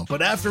 That dump.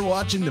 But after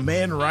watching the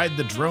man ride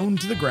the drone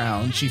to the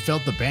ground, she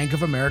felt the Bank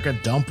of America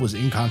dump was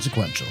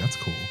inconsequential. That's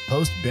cool.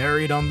 Post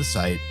buried on the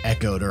site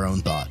echoed her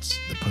own thoughts.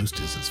 The post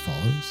is as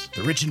follows.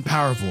 The rich and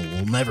powerful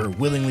will never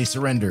willingly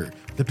surrender.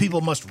 The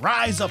people must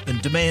rise up and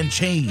demand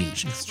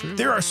change. It's true.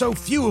 There are so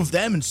few of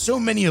them and so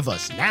many of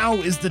us. Now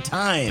is the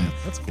time.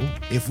 That's cool.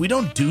 If we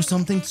don't do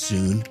something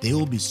soon, they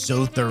will be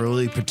so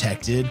thoroughly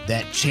protected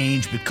that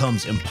change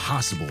becomes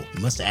impossible.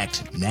 We must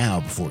act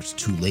now before it's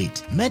too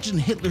late. Imagine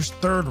Hitler's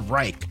Third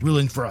Reich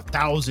ruling for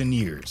 1,000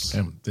 years.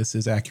 Damn, this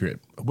is accurate.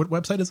 What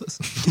website is this?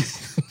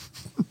 This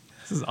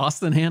is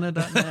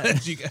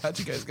austinhanna.net. How'd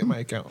you guys get my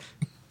account?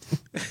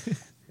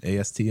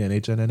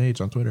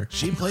 ASTNHNNH on Twitter.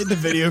 She played the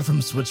video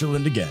from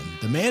Switzerland again.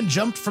 The man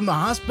jumped from the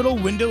hospital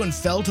window and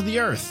fell to the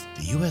earth.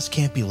 The U.S.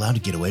 can't be allowed to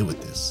get away with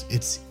this.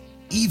 It's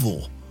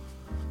evil.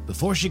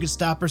 Before she could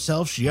stop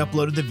herself, she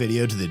uploaded the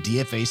video to the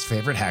DFA's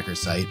favorite hacker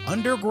site,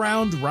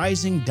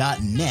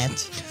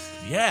 undergroundrising.net.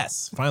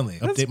 Yes, finally.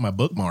 Update my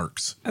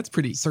bookmarks. That's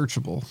pretty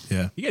searchable.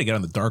 Yeah. You gotta get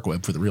on the dark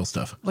web for the real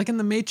stuff. Like in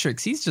The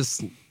Matrix, he's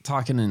just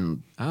talking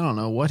in, I don't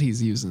know what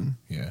he's using.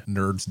 Yeah.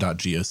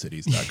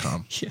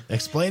 Nerds.geocities.com.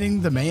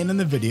 Explaining the man in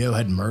the video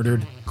had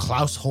murdered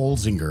Klaus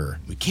Holzinger.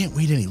 We can't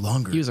wait any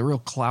longer, He was a real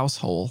Klaus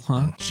hole,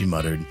 huh? she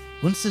muttered.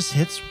 Once this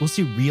hits, we'll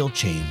see real It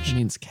change.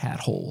 means cat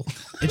hole.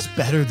 It's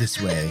better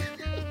this way.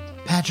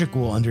 Patrick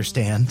will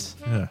understand.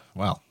 Yeah.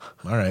 Wow.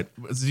 All right.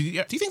 Do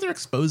you think they're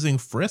exposing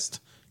Frist?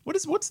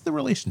 What's the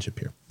relationship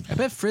here? I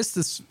bet Frist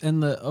is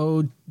in the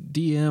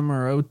ODM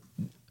or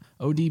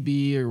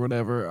ODB or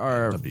whatever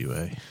are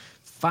WA.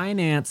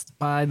 financed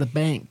by the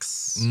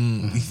banks.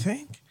 You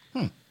think?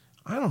 I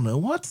don't know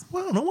what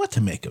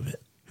to make of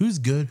it. Who's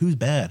good? Who's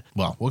bad?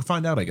 Well, we'll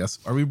find out, I guess.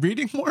 Are we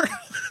reading more?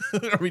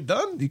 Are we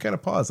done? You kind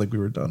of paused like we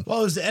were done. Well,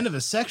 it was the end of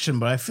a section,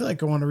 but I feel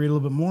like I want to read a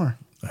little bit more.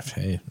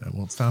 Hey, I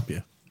won't stop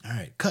you. All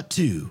right, cut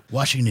to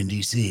Washington,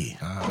 D.C.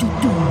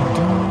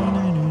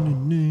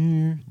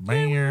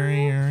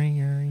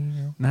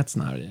 That's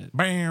not it.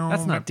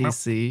 That's not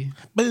DC.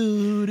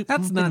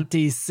 That's not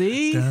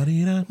DC.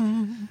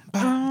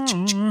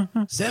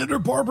 Senator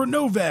Barbara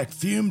Novak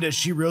fumed as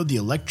she rode the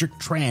electric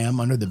tram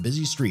under the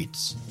busy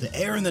streets. The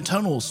air in the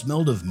tunnel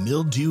smelled of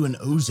mildew and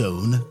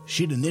ozone.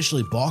 She'd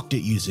initially balked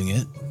at using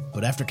it,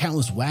 but after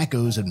countless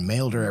wackos had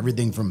mailed her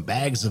everything from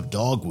bags of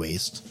dog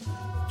waste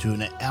to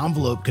an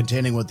envelope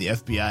containing what the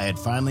FBI had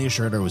finally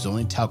assured her was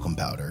only talcum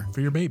powder,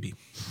 For your baby.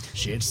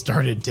 she had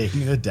started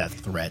taking the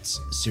death threats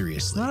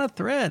seriously. Not a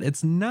threat.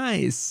 It's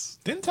nice.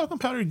 Didn't talcum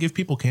powder give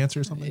people cancer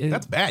or something? It-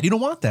 That's bad. You don't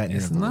want that in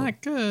your It's envelope.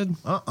 not good.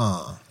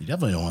 You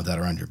definitely don't want that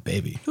around your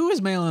baby. Who was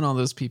mailing all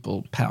those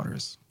people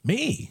powders?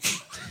 Me.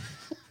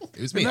 It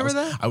was me. Remember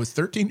that? I was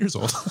 13 years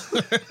old.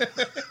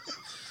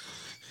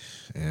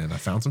 And I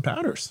found some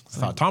powders. I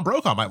thought Tom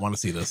Brokaw might want to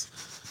see this.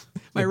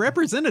 My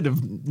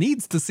representative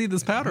needs to see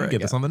this powder.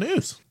 Get this on the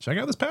news. Check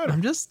out this powder.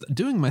 I'm just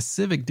doing my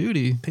civic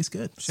duty. Tastes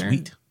good. Sharing,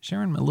 Sweet.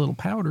 sharing my little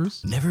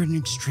powders. Never an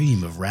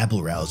extreme of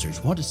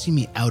rabble-rousers want to see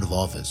me out of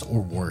office,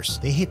 or worse,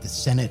 they hate the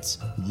Senate's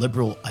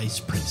liberal ice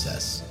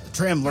princess. The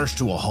tram lurched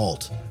to a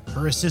halt.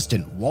 Her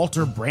assistant,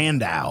 Walter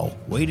Brandau,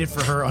 waited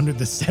for her under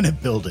the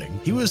Senate building.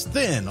 He was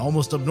thin,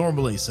 almost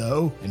abnormally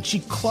so, and she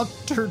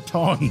clucked her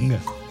tongue.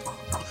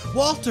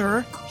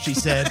 Walter, she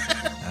said,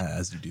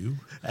 As you do.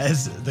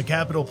 as the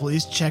Capitol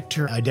Police checked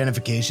her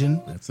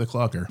identification. That's the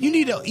clocker. You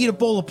need to eat a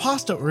bowl of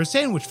pasta or a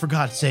sandwich, for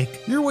God's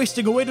sake. You're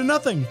wasting away to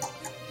nothing.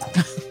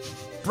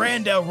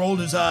 Brandau rolled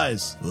his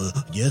eyes.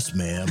 Yes,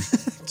 ma'am.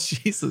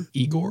 Jesus,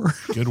 Igor.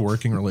 Good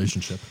working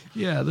relationship.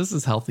 Yeah, this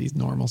is healthy,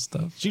 normal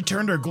stuff. She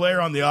turned her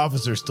glare on the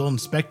officer, still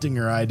inspecting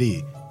her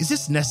ID. Is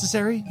this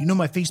necessary? You know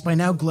my face by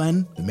now,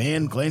 Glenn? The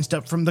man glanced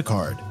up from the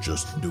card.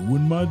 Just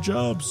doing my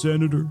job,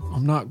 Senator.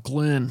 I'm not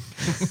Glenn.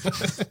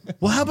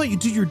 Well, how about you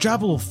do your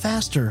job a little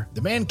faster?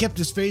 The man kept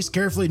his face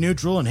carefully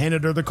neutral and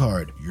handed her the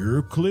card.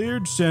 You're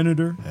cleared,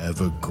 Senator. Have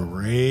a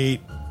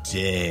great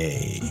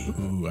day.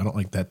 Ooh, I don't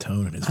like that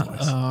tone in his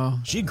voice.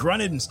 She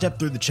grunted and stepped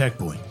through the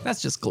checkpoint.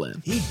 That's just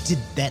Glenn. He did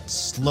that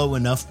slow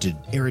enough to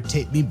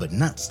irritate me, but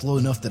not slow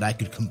enough that I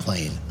could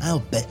complain. I'll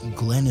bet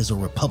Glenn is a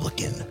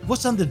Republican.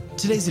 What's on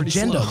today's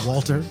agenda, slow.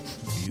 Walter?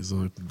 He's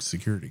a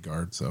security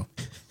guard, so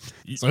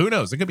who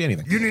knows? It could be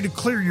anything. You need to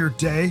clear your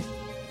day.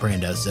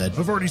 Brandau said.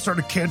 I've already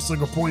started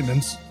canceling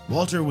appointments.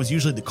 Walter was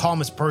usually the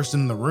calmest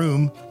person in the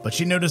room, but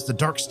she noticed the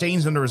dark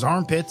stains under his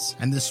armpits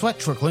and the sweat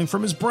trickling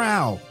from his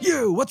brow.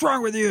 You, what's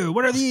wrong with you?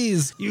 What are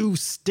these? You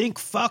stink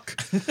fuck.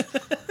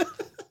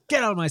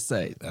 Get out of my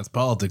sight. That's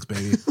politics,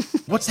 baby.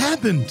 What's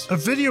happened? A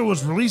video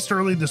was released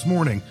early this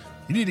morning.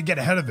 You need to get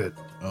ahead of it.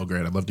 Oh,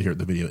 great. I'd love to hear what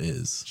the video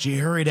is. She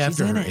hurried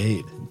after in her it.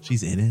 aide.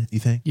 She's in it, you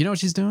think? You know what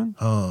she's doing?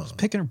 Oh, She's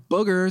picking her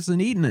boogers and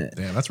eating it.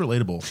 damn, that's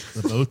relatable.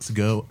 The votes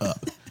go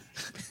up.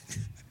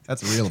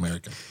 That's real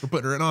America. We're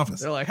putting her in office.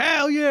 They're like,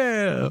 hell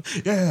yeah.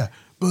 Yeah.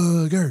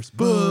 Boogers,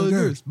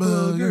 boogers,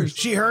 boogers.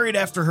 She hurried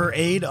after her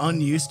aide,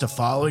 unused to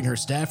following her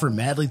staffer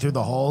madly through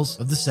the halls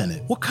of the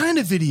Senate. What kind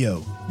of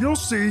video? You'll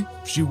see.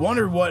 She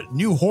wondered what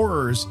new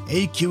horrors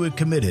AQ had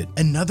committed.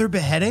 Another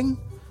beheading?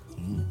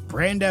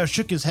 Brandau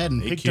shook his head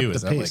and picked AQ, up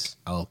is the that like pace.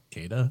 Al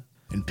Qaeda?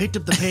 And picked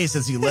up the pace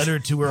as he led her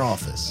to her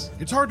office.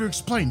 It's hard to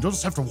explain. You'll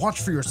just have to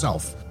watch for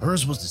yourself.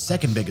 Hers was the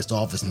second biggest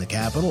office in the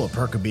Capitol,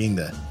 Perka being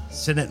the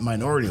Senate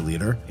Minority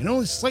Leader, and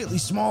only slightly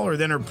smaller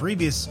than her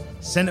previous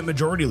Senate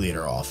Majority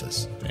Leader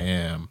office.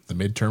 Damn, the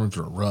midterms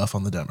were rough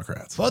on the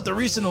Democrats. But the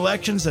recent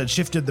elections had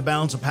shifted the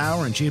balance of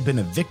power, and she had been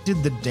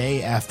evicted the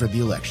day after the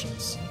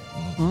elections.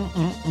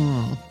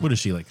 What is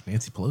she, like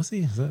Nancy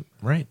Pelosi? Is that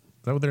right?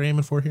 Is that what they're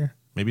aiming for here?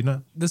 Maybe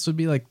not. This would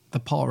be like the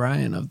Paul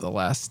Ryan of the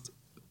last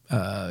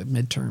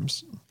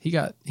midterms.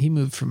 He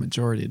moved from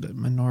majority to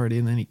minority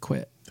and then he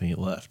quit. Then he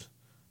left.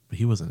 But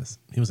he wasn't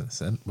a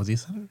Senate. Was he a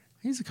senator?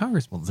 He's a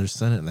congressman. Well, there's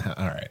Senate in the House.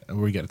 All right,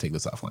 we got to take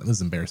this offline. This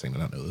is embarrassing to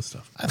not know this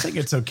stuff. I think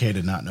it's okay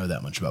to not know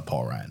that much about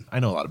Paul Ryan. I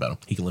know a lot about him.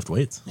 He can lift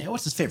weights. Yeah,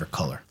 what's his favorite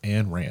color?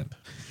 And Rand.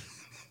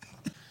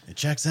 It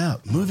checks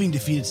out. Moving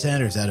defeated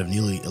senators out of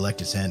newly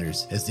elected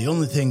senators is the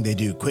only thing they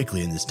do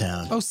quickly in this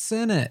town. Oh,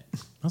 Senate.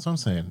 That's what I'm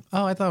saying.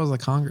 Oh, I thought it was like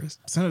Congress.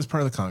 Senate is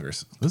part of the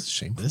Congress. This is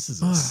shameful. This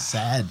is a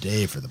sad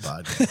day for the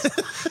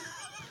podcast.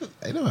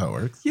 I know how it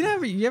works. You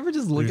ever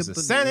just look There's at a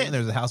the Senate and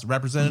there's a House of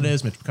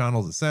Representatives. Mitch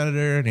McConnell's a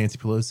senator. Nancy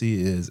Pelosi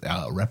is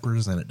a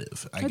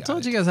representative. I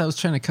told you guys I was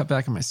trying to cut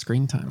back on my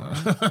screen time.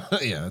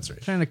 Yeah, that's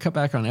right. Trying to cut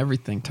back on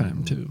everything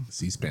time too.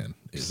 C-SPAN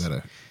is at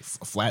a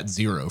flat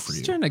zero for you.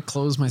 Just trying to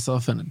close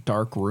myself in a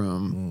dark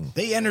room.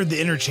 They entered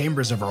the inner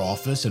chambers of her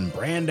office, and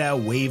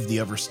Brandau waved the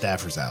other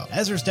staffers out.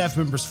 As her staff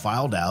members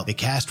filed out, they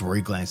cast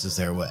worried glances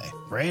their way.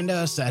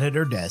 Brandau sat at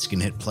her desk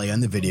and hit play on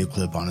the video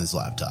clip on his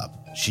laptop.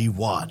 She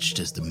watched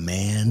as the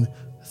man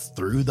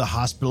threw the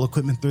hospital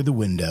equipment through the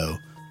window,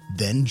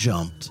 then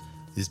jumped,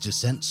 his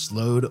descent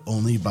slowed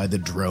only by the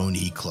drone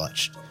he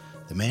clutched.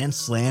 The man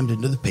slammed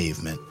into the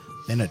pavement,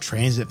 then a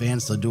transit van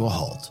slid to a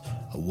halt.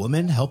 A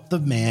woman helped the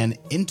man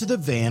into the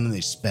van and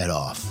they sped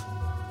off.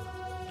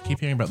 I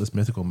keep hearing about this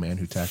mythical man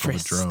who tackled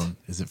Frist. a drone.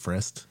 Is it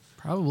Frist?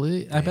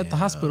 Probably. I bet the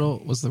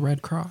hospital was the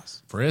Red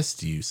Cross.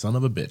 Frist, you son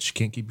of a bitch. You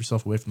can't keep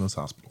yourself away from those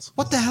hospitals.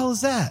 What the hell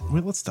is that?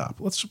 Wait, let's stop.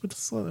 Let's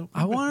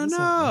I wanna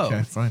know.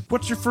 Okay, fine.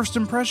 What's your first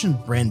impression?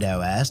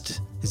 Brandau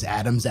asked, his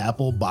Adam's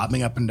apple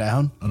bobbing up and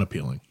down.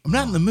 Unappealing. I'm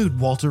not in the mood,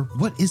 Walter.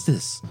 What is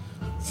this?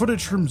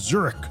 Footage from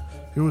Zurich.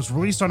 It was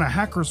released on a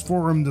hackers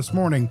forum this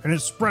morning, and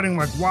it's spreading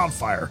like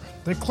wildfire.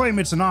 They claim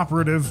it's an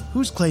operative.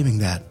 Who's claiming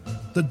that?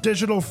 The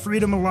Digital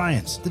Freedom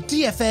Alliance. The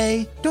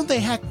DFA? Don't they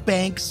hack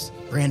banks?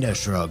 Brandau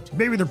shrugged.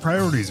 Maybe their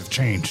priorities have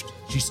changed.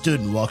 She stood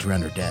and walked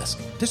around her desk.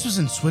 This was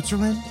in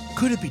Switzerland?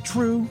 Could it be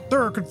true?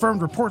 There are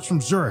confirmed reports from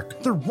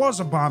Zurich. There was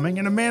a bombing,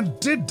 and a man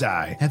did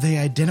die. Have they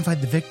identified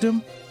the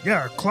victim?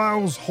 Yeah,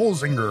 Klaus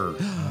Holzinger.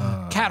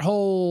 Cat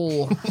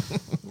hole.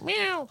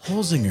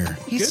 Holzinger.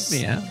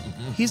 Good man.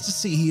 He's the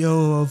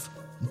CEO of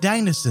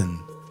Dynason.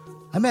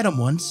 I met him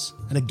once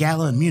at a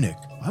gala in Munich.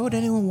 Why would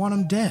anyone want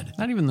him dead?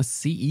 Not even the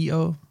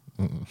CEO.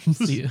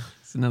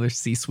 It's another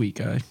C-suite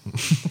guy.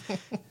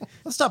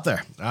 Let's stop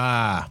there.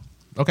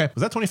 Okay.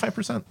 Was that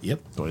 25%? Yep.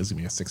 So it's going to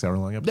be a 6-hour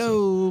long episode.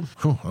 No.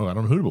 Whew. Oh, I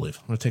don't know who to believe.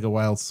 I'm going to take a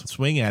wild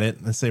swing at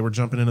it and say we're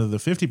jumping into the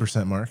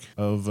 50% mark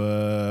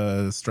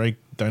of Strike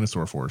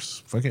Dinosaur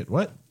Force. Fuck it.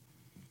 What?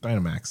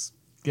 Dynamax.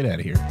 Get out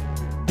of here.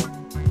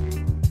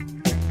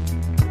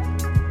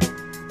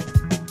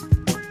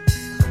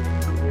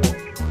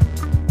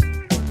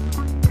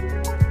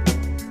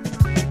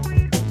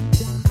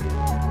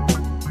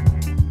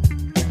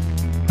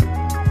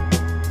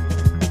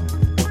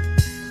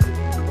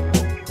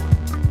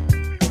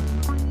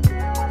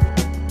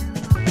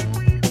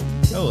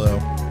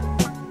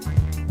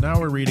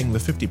 Reading the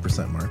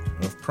 50% mark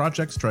of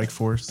Project Strike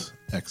Force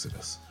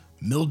Exodus.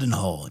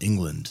 Mildenhall,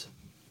 England.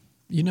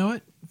 You know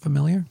it?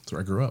 Familiar? That's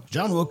where I grew up.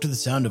 John woke to the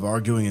sound of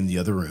arguing in the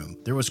other room.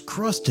 There was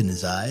crust in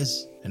his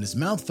eyes, and his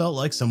mouth felt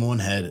like someone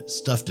had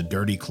stuffed a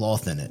dirty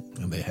cloth in it.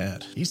 And they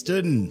had. He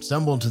stood and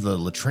stumbled to the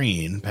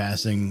latrine,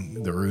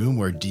 passing the room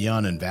where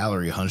Dion and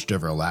Valerie hunched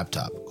over a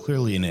laptop,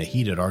 clearly in a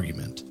heated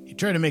argument. He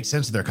tried to make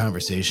sense of their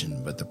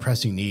conversation, but the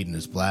pressing need in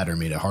his bladder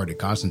made it hard to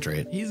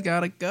concentrate. He's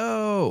got to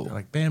go. They're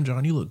like, damn,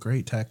 John, you look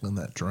great tackling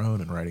that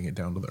drone and riding it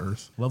down to the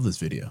earth. Love this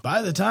video.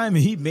 By the time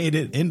he made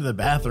it into the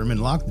bathroom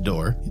and locked the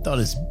door, he thought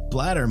his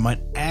bladder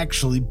might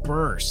actually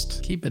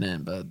burst. Keep it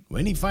in, bud.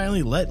 When he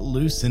finally let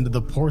loose into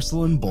the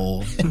porcelain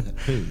bowl,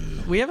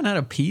 We haven't had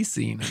a pee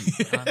scene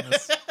on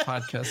this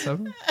podcast, have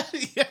we?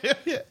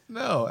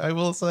 No, I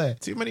will say.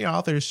 Too many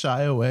authors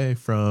shy away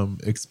from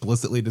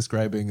explicitly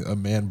describing a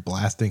man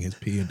blasting his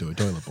pee into a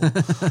toilet bowl.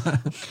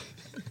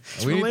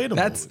 it's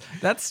relatable.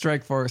 That's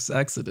Strike Force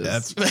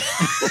Exodus. They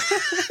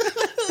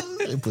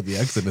put the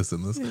Exodus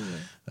in this.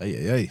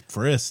 Hey,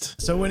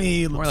 Frist. So when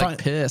he More like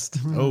pissed.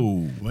 Oh,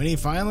 when he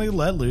finally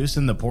let loose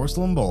in the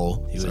porcelain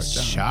bowl, he was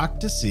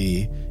shocked to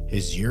see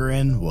his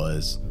urine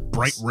was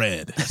bright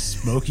red.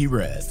 smoky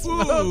red.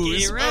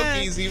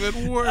 Smoky's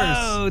even worse.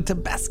 Oh,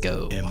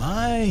 Tabasco. Am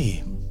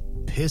I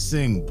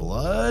pissing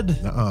blood?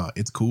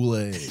 It's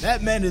Kool-Aid.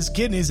 That meant his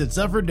kidneys had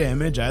suffered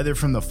damage either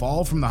from the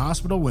fall from the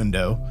hospital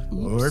window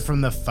or from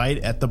the fight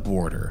at the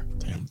border.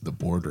 Damn, the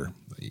border.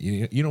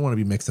 You don't want to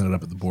be mixing it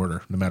up at the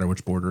border, no matter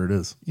which border it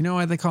is. You know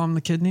why they call them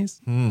the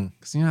kidneys?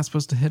 Because you're not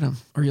supposed to hit them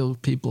or you'll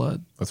pee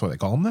blood. That's why they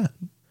call them that.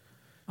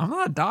 I'm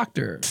not a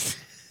doctor.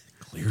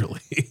 Clearly.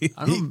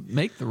 I don't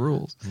make the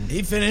rules.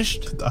 He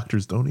finished,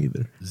 Doctors don't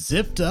either.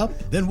 zipped up,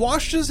 then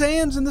washed his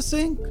hands in the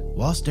sink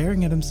while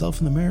staring at himself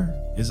in the mirror.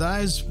 His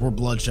eyes were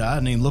bloodshot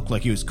and he looked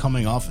like he was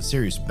coming off a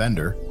serious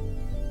bender.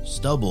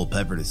 Stubble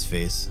peppered his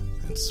face,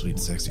 that sweet,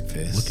 sexy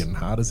face. Looking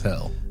hot as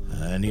hell.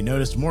 And he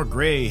noticed more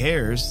gray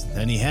hairs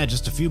than he had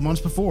just a few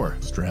months before.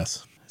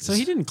 Stress. So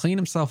he didn't clean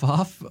himself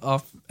off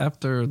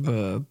after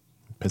the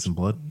Piss and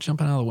blood.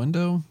 jumping out of the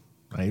window?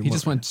 He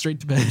just went straight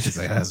to bed.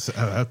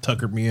 That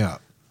tuckered me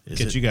out.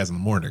 Catch you guys in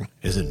the morning.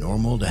 Is it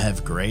normal to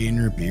have gray in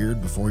your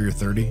beard before you're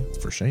 30?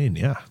 For Shane,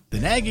 yeah. The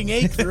nagging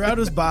ache throughout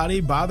his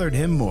body bothered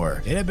him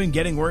more. It had been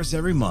getting worse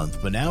every month,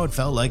 but now it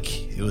felt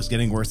like it was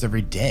getting worse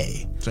every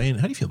day. Shane,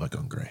 how do you feel about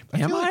going gray?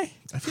 Am feel I? Like,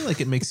 I feel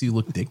like it makes you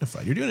look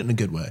dignified. You're doing it in a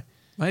good way.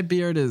 My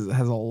beard has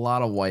a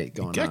lot of white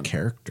going Get on.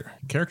 character.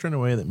 Character in a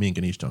way that me and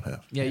Ganesh don't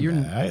have. Yeah,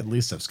 I at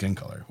least have skin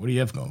color. What do you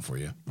have going for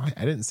you?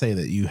 I didn't say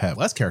that you have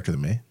less character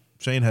than me.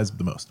 Shane has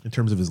the most in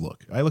terms of his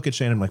look. I look at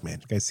Shane and I'm like, man,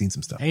 this guy's seen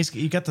some stuff. Hey,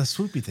 you got the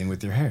swoopy thing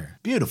with your hair.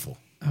 Beautiful.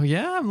 Oh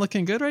yeah, I'm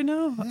looking good right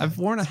now. Yeah. I've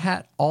worn a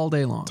hat all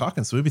day long.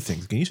 Talking swoopy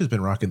things, Ganesh has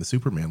been rocking the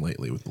Superman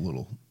lately with the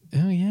little.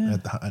 Oh yeah.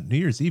 At New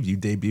Year's Eve, you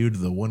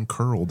debuted the one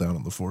curl down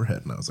on the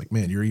forehead, and I was like,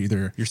 man,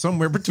 you're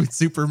somewhere between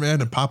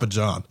Superman and Papa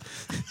John.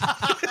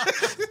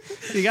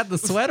 You got the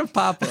sweat of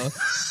Papa,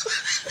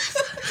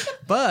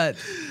 but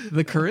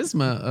the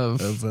charisma of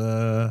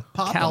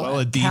Papa. Cal, well,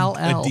 a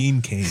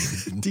Dean Cain,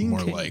 more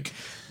Cain. like.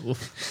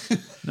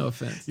 No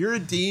offense. You're a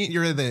Dean.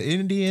 You're the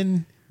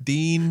Indian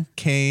Dean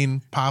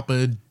Cain,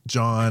 Papa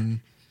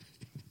John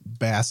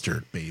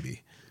bastard,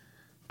 baby.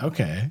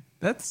 Okay.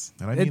 That's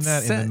And I mean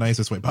that in the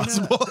nicest way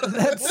possible.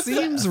 That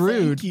seems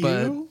rude,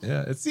 but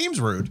Yeah, it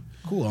seems rude.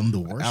 Cool. I'm the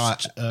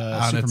worst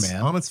on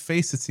Superman. on its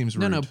face, it seems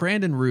rude. no.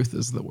 Brandon Ruth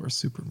is the worst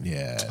Superman.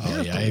 Yeah. Oh,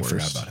 you're yeah, the I forgot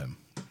worst. about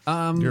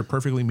him. You're a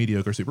perfectly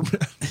mediocre Superman.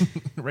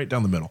 Right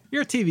down the middle.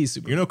 You're a TV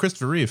Superman. You're no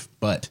Christopher Reeve,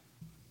 but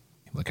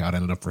look how it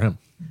ended up for him.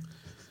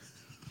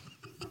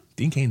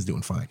 Dean Cain's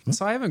doing fine.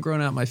 So I haven't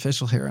grown out my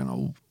facial hair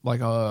in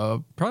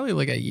probably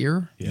like a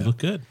year. You look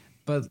good.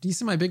 But do you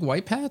see my big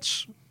white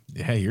patch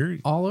Yeah, you're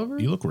all over?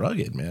 You look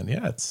rugged, man.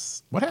 Yeah,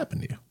 what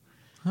happened to you?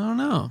 I don't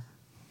know.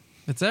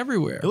 It's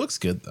everywhere. It looks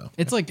good though.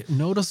 It's like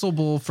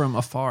noticeable from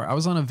afar. I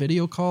was on a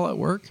video call at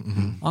work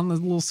on the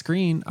little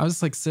screen. I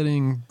was like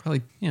sitting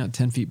probably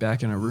 10 feet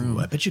back in a room. Ooh,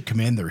 I bet you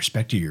command the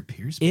respect of your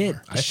peers It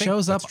more.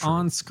 shows up that's true.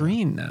 on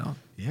screen now.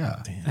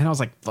 Yeah. And I was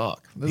like,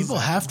 fuck. People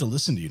have to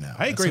listen to you now.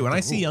 I agree. When I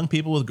see young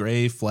people with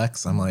gray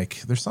flecks, I'm like,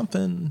 there's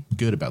something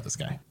good about this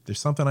guy. There's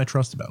something I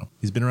trust about him.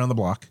 He's been around the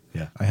block.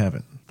 Yeah. I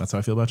haven't. That's how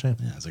I feel about Shane.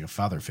 Yeah, it's like a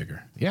father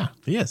figure. Yeah,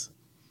 he is.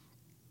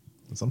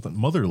 Something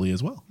motherly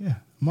as well. Yeah.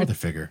 Mother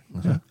figure.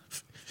 Yeah.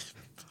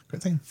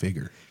 Quit saying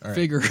figure. All right.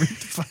 Figure.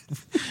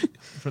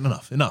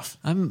 Enough.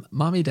 I'm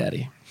Mommy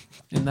Daddy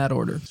in that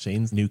order.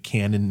 Shane's new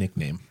canon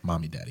nickname,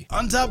 Mommy Daddy.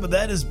 On top of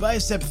that, his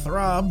bicep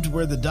throbbed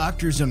where the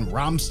doctors and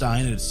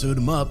Rammstein had sewed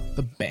him up.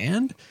 The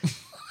band?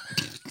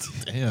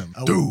 Damn.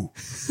 Do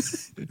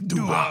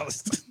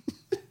us.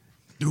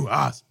 Do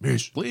us,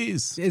 bitch.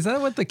 Please. Is that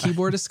what the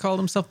keyboardist called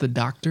himself? The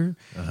Doctor?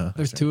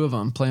 There's two of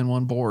them playing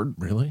one board.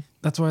 Really?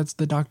 That's why it's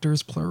the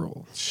Doctors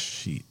plural.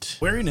 Sheet.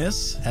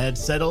 Weariness had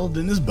settled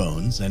in his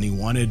bones, and he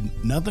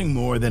wanted nothing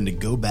more than to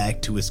go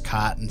back to his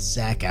cot and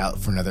sack out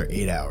for another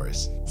 8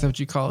 hours. Is that what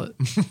you call it?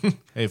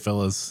 Hey,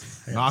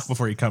 fellas. Knock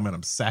before you come in.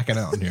 I'm sacking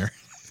out in here.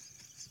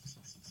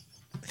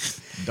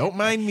 Don't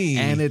mind me.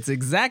 And it's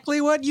exactly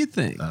what you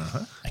think.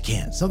 I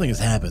can't. Something has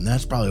happened.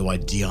 That's probably why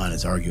Dion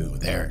is arguing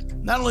with Eric.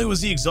 Not only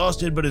was he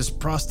exhausted, but his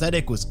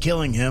prosthetic was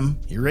killing him.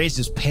 He raised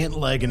his pant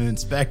leg and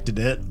inspected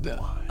it.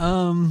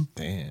 Damn.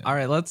 All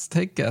right, let's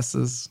take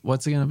guesses.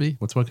 What's it going to be?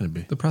 What's what can it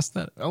be? The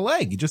prosthetic. A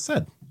leg, you just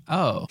said.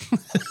 Oh.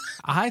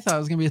 I thought it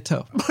was going to be a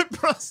toe.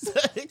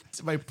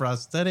 My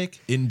prosthetic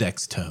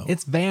index toe.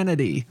 It's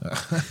vanity.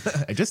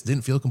 I just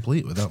didn't feel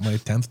complete without my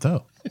 10th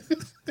toe.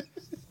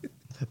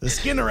 The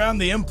skin around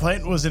the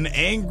implant was an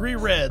angry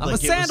red. I'm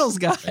like a sandals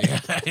guy.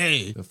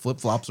 Hey, the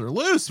flip-flops are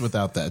loose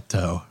without that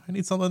toe. I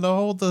need something to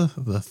hold the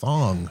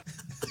thong.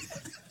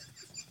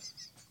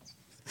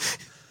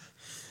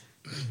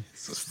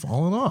 It's just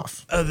falling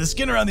off. The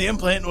skin around the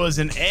implant was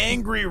an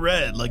angry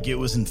red, like it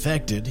was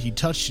infected. He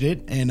touched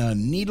it, and a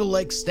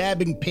needle-like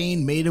stabbing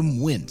pain made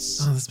him wince.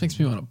 Oh, this makes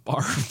me want to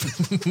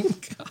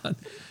barf. God.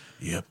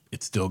 Yep,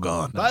 it's still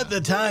gone. By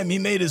the time he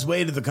made his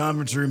way to the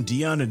conference room,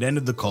 Dion had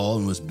ended the call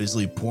and was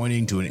busily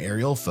pointing to an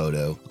aerial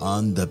photo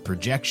on the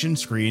projection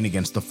screen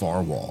against the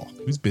far wall.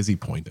 Who's busy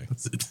pointing?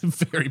 It's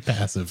very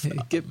passive. Hey,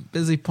 get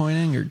busy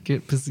pointing or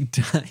get busy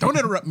dying. Don't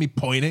interrupt me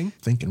pointing.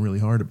 Thinking really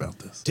hard about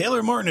this.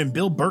 Taylor Martin and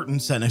Bill Burton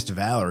sat next to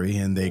Valerie,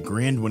 and they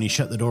grinned when he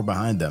shut the door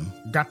behind them.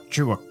 Got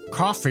you a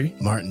coffee?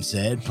 Martin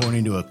said,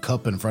 pointing to a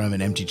cup in front of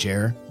an empty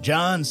chair.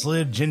 John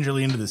slid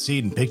gingerly into the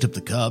seat and picked up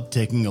the cup,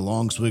 taking a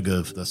long swig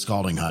of the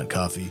scalding hot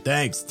coffee.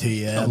 Thanks,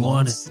 TM.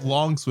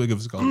 Long swig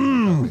of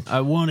scalding.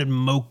 I wanted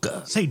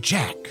mocha. Say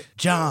Jack.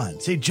 John.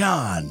 Say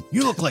John.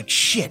 You look like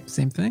shit,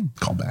 Same thing.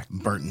 Call back.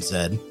 Burton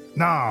said.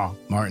 Nah,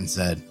 Martin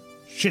said.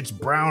 shit's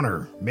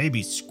browner,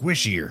 maybe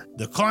squishier.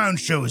 The clown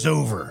show is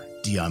over,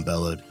 Dion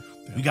bellowed.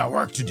 We got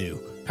work to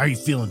do. How you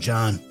feeling,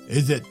 John?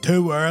 Is it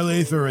too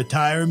early for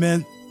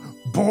retirement?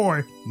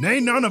 Boy,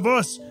 ain't none of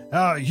us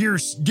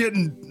here's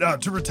getting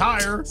to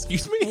retire.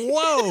 Excuse me?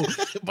 Whoa.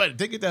 But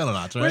take it down a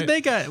notch, right?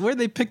 Where'd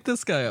they pick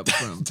this guy up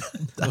from?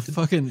 The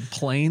fucking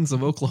plains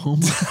of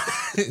Oklahoma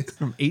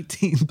from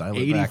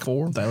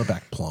 1884. Dial it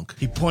back, plunk.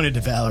 He pointed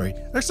to Valerie.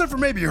 Except for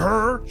maybe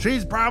her.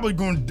 She's probably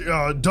going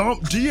to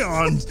dump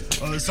Dion's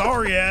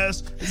sorry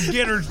ass and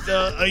get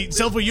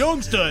herself a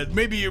young stud.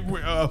 Maybe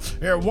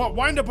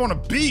wind up on a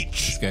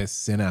beach. This guy's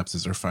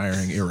synapses are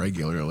firing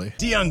irregularly.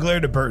 Dion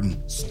glared at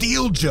Burton.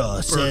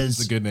 Steeljaw Burton's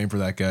says... a good name for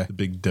that guy. The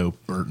big dope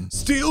Burton.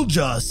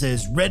 Steeljaw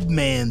says Red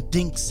Man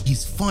thinks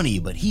he's funny,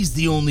 but he's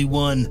the only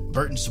one.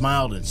 Burton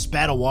smiled and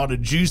spat a wad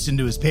of juice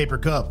into his paper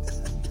cup.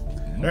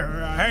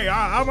 Hey,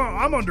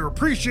 I'm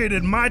underappreciated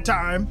in my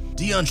time.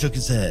 Dion shook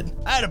his head.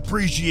 I'd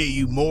appreciate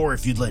you more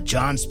if you'd let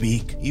John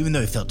speak. Even though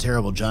he felt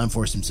terrible, John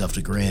forced himself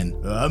to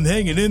grin. I'm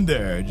hanging in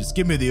there. Just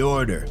give me the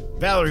order.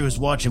 Valerie was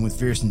watching with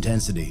fierce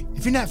intensity.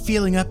 If you're not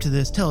feeling up to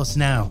this, tell us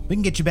now. We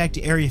can get you back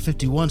to Area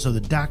 51 so the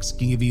docs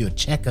can give you a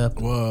checkup.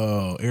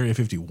 Whoa, Area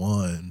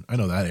 51. I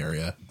know that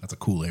area. That's a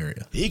cool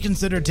area. He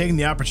considered taking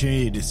the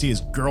opportunity to see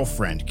his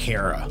girlfriend,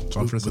 Kara,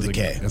 Conference with a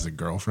K. as a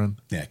girlfriend.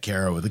 Yeah,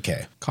 Kara with a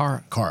K.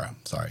 Kara. Kara,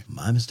 sorry.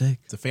 My mistake.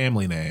 It's a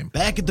family name.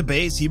 Back at the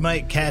base, he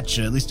might catch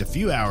at least a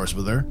few hours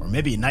with her, or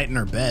maybe a night in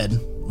her bed.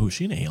 Ooh, is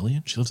she an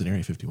alien? She lives in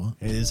Area 51.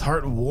 His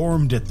heart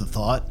warmed at the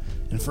thought,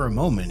 and for a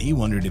moment he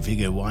wondered if he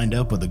could wind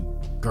up with a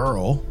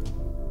girl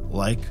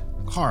like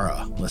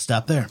Kara. Let's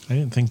stop there. I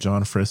didn't think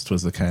John Frist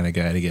was the kind of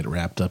guy to get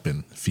wrapped up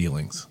in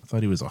feelings. I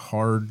thought he was a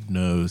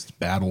hard-nosed,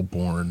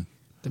 battle-born...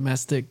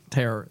 Domestic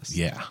terrorist.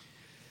 Yeah.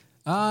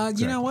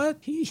 You know what?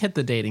 He hit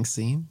the dating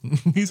scene.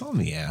 He's on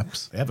the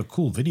apps. They have a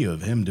cool video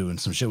of him doing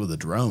some shit with a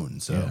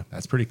drone, so... Yeah,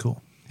 that's pretty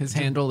cool. His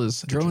handle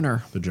is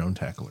Droner. The drone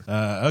tackler.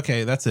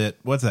 Okay, that's it.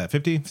 What's that?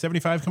 50?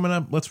 75 coming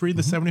up? Let's read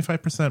the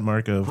 75%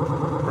 mark of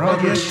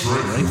Project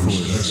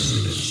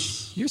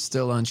Strikeforce. You're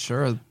still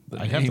unsure of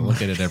the I have to name.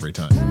 look at it every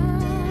time.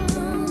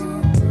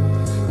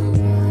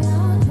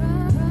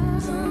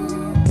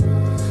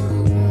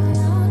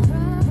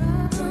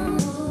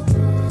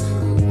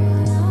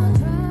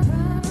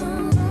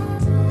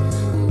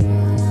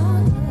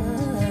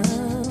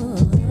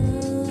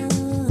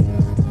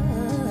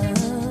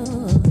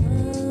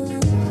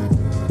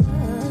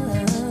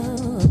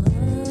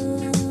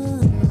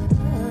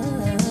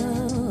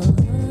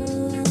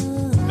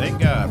 Thank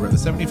God, we're at the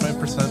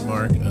 75%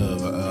 mark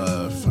of,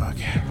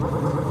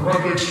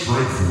 Project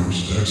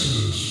Strikeforce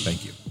Exodus.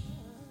 Thank you.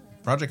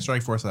 Project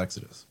Strikeforce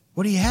Exodus.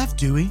 What do you have,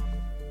 Dewey?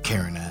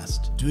 Karen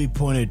asked. Dewey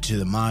pointed to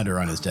the monitor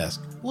on his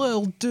desk.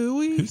 Well,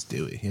 Dewey. Who's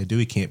Dewey? Yeah,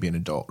 Dewey can't be an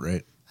adult,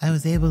 right? I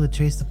was able to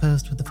trace the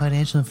post with the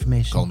financial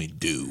information. Call me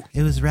Do.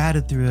 It was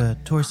routed through a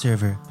Tor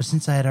server, but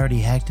since I had already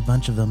hacked a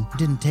bunch of them, it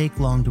didn't take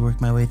long to work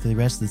my way through the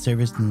rest of the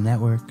servers in the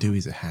network.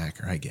 Dewey's a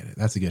hacker. I get it.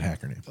 That's a good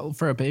hacker name. Oh,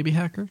 for a baby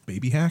hacker?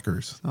 Baby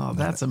hackers. Oh,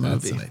 that's a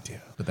That's movie. an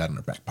idea. Put that in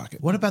our back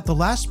pocket. What about the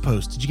last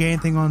post? Did you get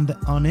anything on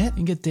it? You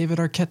can get David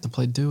Arquette to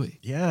play Dewey.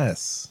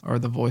 Yes. Or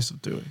the voice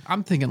of Dewey.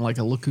 I'm thinking like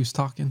a Look Who's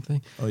Talking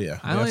thing. Oh, yeah.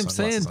 I We only have am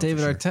sunglasses saying on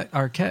David for sure.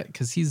 Arquette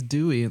because he's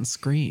Dewey in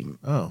Scream.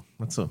 Oh,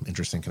 that's an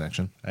interesting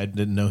connection. I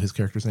didn't know his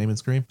character's name in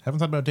Scream. Haven't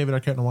thought about David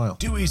Arquette in a while.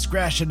 Dewey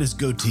scratched at his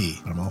goatee.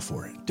 But I'm all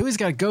for it. Dewey's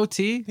got a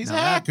goatee. He's Now a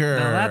hacker.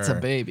 Now that's a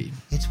baby.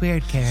 It's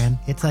weird, Karen.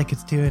 It's like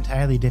it's two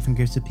entirely different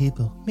groups of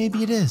people.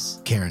 Maybe it is,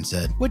 Karen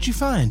said. What'd you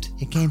find?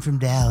 It came from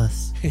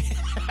Dallas.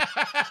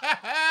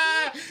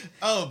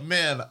 Oh,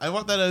 man. I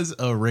want that as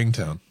a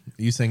ringtone.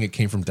 You saying it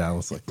came from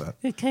Dallas like that.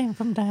 It came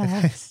from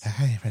Dallas.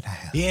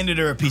 He handed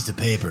her a piece of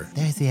paper.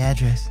 There's the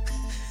address.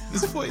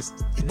 This voice.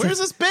 Where's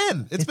this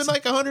been? It's been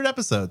like 100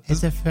 episodes.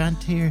 It's a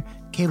Frontier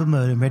cable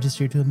modem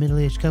registered to a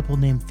middle-aged couple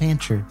named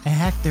Fancher. I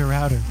hacked their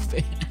router.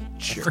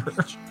 Sure.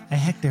 I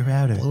hacked their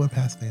router. Lower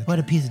past man. What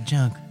a piece of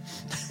junk.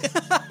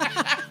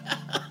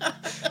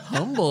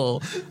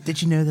 Humble.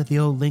 Did you know that the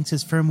old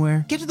Linksys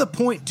firmware? Get to the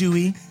point,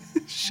 Dewey.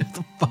 Shut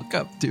the fuck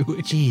up,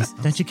 Dewey.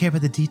 Jeez, don't you care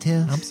about the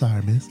details? I'm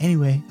sorry, miss.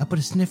 Anyway, I put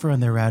a sniffer on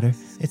their router.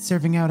 It's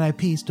serving out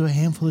IPs to a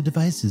handful of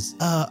devices.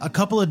 A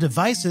couple of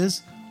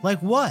devices? Like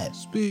what?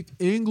 Speak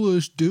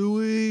English,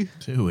 Dewey.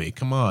 Dewey,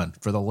 come on.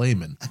 For the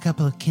layman. A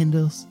couple of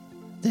Kindles.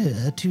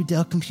 Two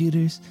Dell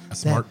computers. A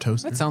smart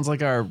toaster. That sounds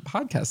like our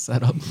podcast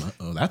setup.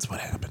 Oh, that's what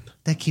happened.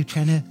 That keep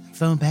trying to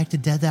phone back to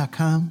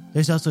dead.com.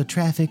 There's also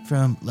traffic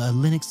from a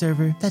Linux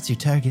server. That's your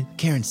target.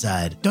 Karen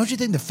sighed. Don't you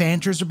think the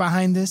Fanchers are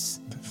behind this?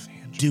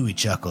 Dewey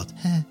chuckled.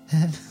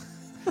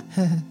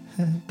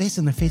 Based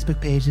on their Facebook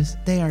pages,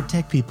 they aren't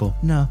tech people.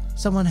 No,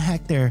 someone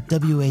hacked their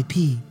WAP.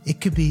 It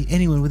could be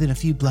anyone within a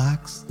few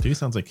blocks. Dewey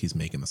sounds like he's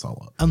making this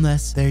all up.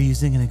 Unless they're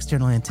using an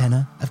external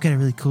antenna. I've got a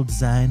really cool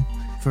design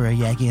for a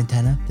Yagi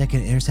antenna that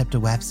can intercept a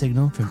WAP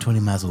signal from 20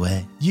 miles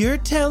away. You're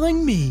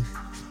telling me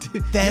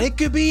that it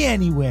could be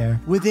anywhere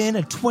within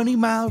a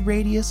 20-mile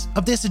radius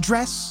of this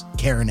address?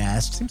 Karen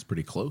asked, Seems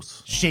pretty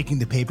close. shaking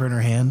the paper in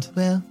her hand.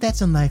 Well,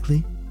 that's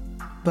unlikely.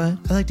 But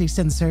I'd like to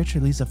extend the search for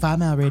at least a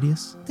 5-mile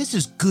radius. This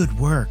is good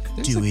work,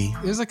 Dewey.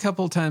 There's a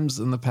couple times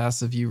in the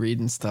past of you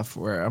reading stuff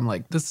where I'm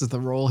like, this is the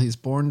role he's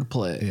born to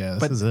play. Yeah, this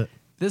but is it.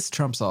 This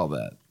trumps all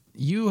that.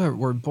 You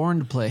were born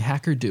to play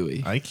Hacker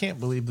Dewey. I can't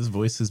believe this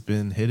voice has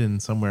been hidden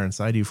somewhere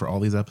inside you for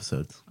all these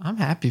episodes. I'm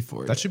happy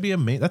for That it. should be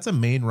that's a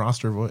main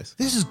roster voice.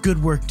 This is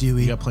good work,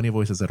 Dewey. You got plenty of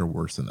voices that are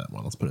worse than that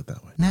one. Let's put it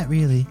that way. Not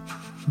really.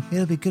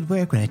 It'll be good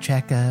work when I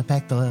track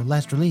back the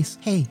last release.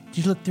 Hey,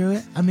 did you look through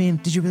it? I mean,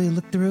 did you really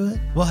look through it?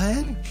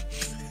 What?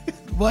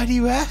 Why do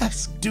you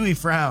ask? Dewey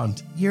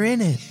frowned. You're in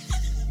it.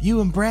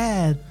 You and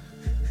Brad.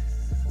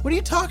 What are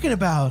you talking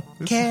about?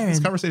 Karen. This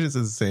conversation is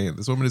insane.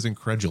 This woman is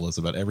incredulous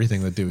about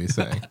everything that Dewey's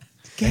saying.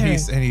 Karen.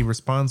 and he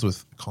responds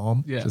with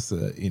calm, Yeah. just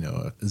a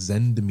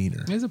zen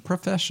demeanor. He's a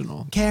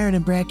professional. Karen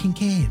and Brad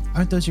Kincaid.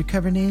 Aren't those your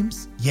cover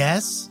names?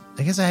 Yes?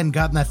 I guess I hadn't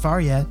gotten that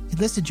far yet. It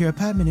listed your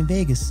apartment in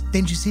Vegas.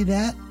 Didn't you see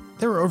that?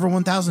 There were over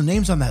 1,000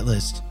 names on that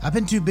list. I've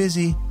been too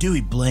busy.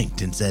 Dewey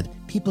blinked and said,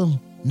 People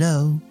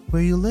know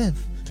where you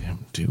live.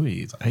 Damn,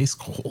 Dewey's ice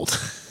cold.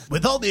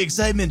 with all the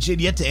excitement,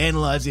 she'd yet to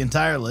analyze the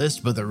entire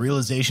list, but the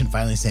realization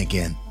finally sank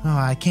in. Oh,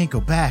 I can't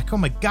go back. Oh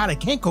my God, I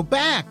can't go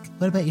back.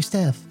 What about your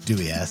stuff?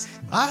 Dewey asked.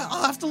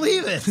 I'll have to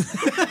leave it.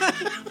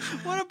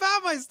 What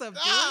about my stuff,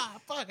 Dewey?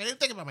 Fuck, I didn't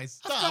think about my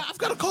stuff. I've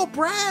got to call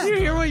Brad. You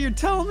hear what you're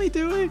telling me,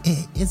 Dewey?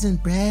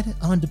 Isn't Brad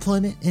on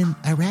deployment in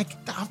Iraq?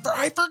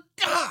 I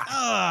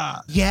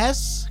forgot.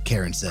 Yes,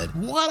 Karen said.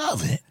 What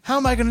of it? How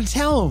am I going to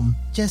tell him?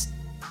 Just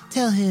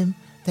tell him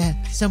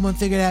that someone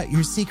figured out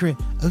your secret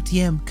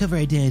OTM cover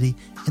identity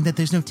and that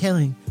there's no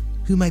telling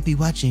who might be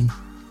watching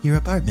your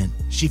apartment.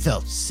 She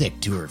felt sick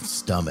to her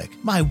stomach.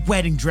 My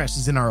wedding dress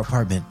is in our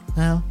apartment.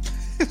 Well,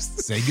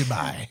 Say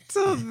goodbye.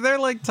 So they're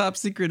like top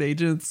secret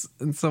agents,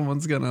 and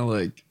someone's gonna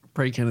like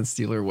break in and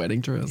steal her wedding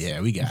dress.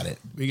 Yeah, we got it.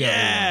 We got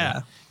Yeah.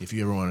 it. If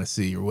you ever want to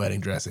see your wedding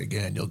dress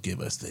again, you'll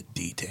give us the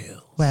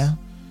details. well,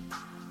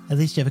 at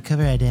least you have a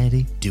cover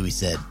identity. Dewey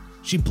said.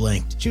 She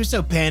blinked. She was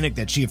so panicked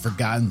that she had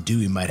forgotten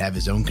Dewey might have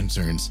his own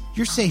concerns.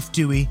 You're safe,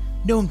 Dewey.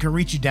 No one can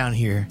reach you down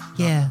here.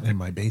 Yeah, In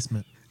my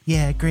basement.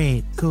 yeah,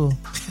 great, cool.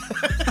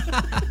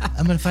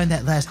 I'm gonna find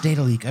that last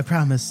data leak, I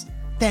promise.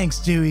 Thanks,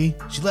 Dewey.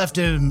 She left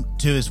him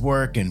to his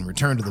work and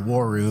returned to the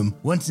war room.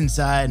 Once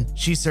inside,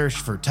 she searched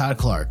for Todd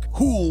Clark.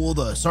 Hool,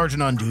 the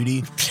sergeant on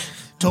duty,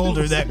 told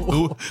her that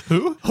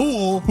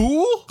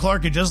Hool?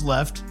 Clark had just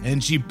left,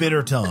 and she bit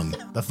her tongue.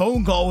 The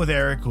phone call with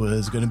Eric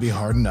was going to be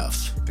hard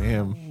enough.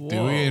 Damn.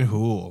 Dewey and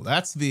Hool.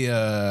 That's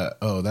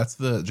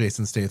the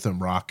Jason Statham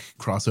Rock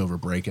crossover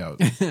breakout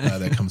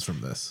that comes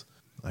from this.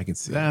 I can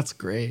see That's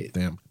great.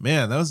 Damn.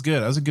 Man, that was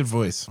good. That was a good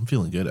voice. I'm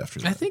feeling good after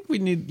that. I think you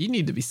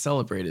need to be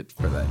celebrated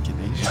for that,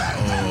 Ganesh.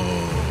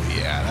 Oh,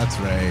 yeah, that's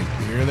right.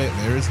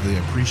 There's the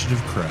appreciative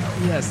crowd.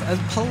 Yes, as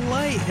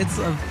polite. It's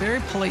a very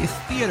polite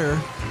theater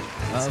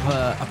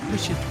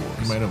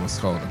appreciators. You might almost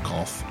call it a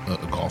golf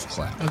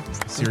clap.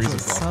 A series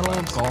It's of a subtle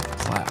claps. golf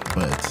clap.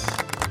 But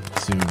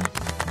soon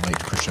might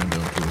crescendo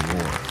into a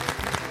roar.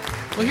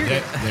 Well, here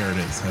There it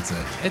is. That's it.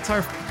 it's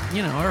our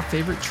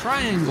favorite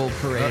triangle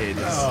parade.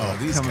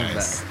 These coming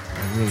guys. back.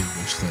 I really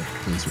wish that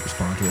police would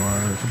respond to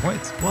our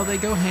complaints. Well, they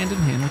go hand in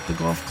hand with the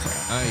golf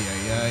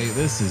clap.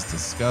 This is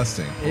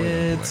disgusting. Boy,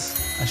 oh boy.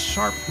 It's a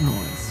sharp I noise.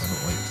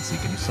 don't like to see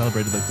getting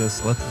celebrated like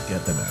this. Let's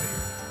get them out of here.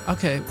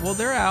 Okay, well,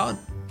 they're out.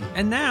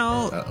 And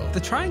now Uh-oh. the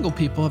triangle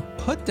people have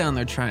put down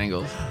their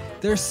triangles.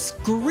 They're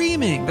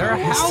screaming. They're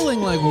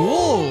howling like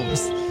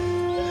wolves.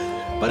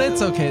 But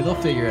it's okay. They'll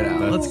figure it out.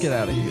 Let's get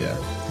out of here.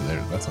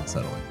 Yeah, that's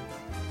unsettling.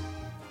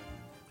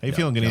 How you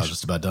feeling, Y'all Ganesh?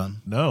 just about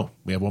done? No,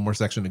 we have one more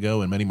section to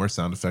go and many more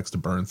sound effects to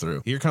burn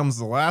through. Here comes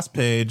the last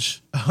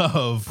page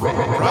of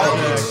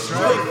Project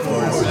Strike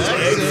Force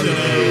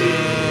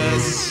Exodus.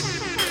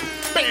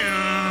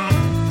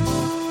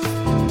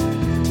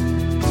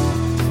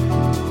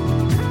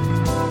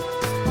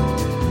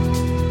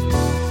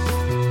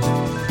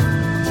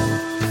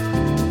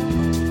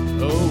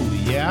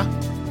 Oh, yeah?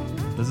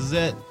 This is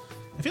it.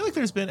 I feel like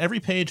every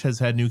page has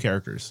had new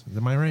characters.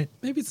 Am I right?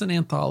 Maybe it's an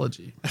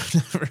anthology.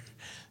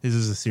 This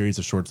is a series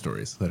of short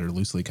stories that are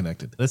loosely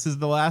connected. This is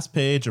the last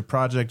page of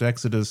Project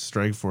Exodus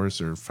Strike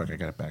Force, or fuck, I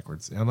got it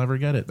backwards. I'll never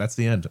get it. That's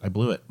the end. I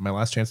blew it. My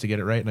last chance to get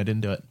it right, and I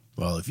didn't do it.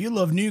 Well, if you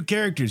love new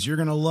characters, you're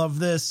going to love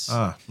this.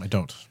 I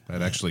don't.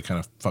 That actually kind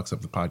of fucks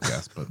up the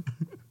podcast, but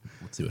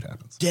let's see what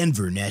happens.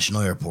 Denver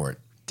National Airport.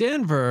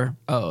 Denver.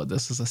 Oh,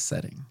 this is a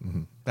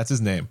setting. That's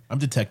his name. I'm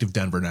Detective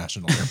Denver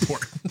National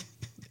Airport.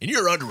 And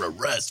you're under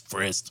arrest,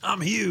 Frist.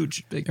 I'm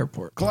huge. Big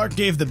airport. Clark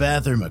gave the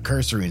bathroom a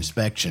cursory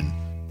inspection,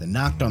 then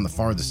knocked on the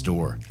farthest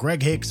door.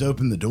 Greg Hicks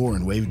opened the door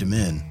and waved him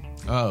in.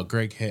 Oh,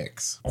 Greg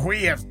Hicks.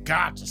 We have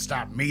got to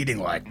stop meeting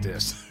like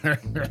this.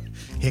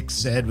 Hicks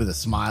said with a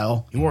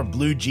smile. He wore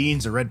blue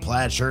jeans, a red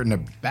plaid shirt, and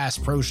a Bass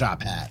Pro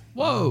Shop hat.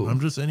 Whoa. I'm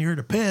just in here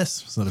to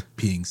piss. It's not a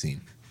peeing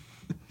scene.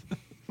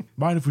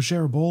 Mind if we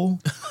share a bowl?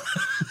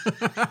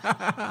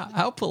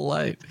 How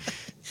polite.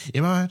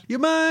 You mind? You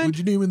mind? Would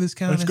you name in this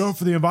county? Let's go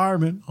for the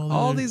environment.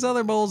 All these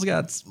other bowls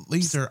got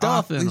These are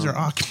stuff in these them. are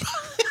occupied.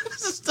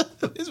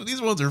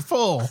 These ones are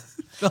full.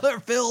 They're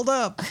filled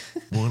up.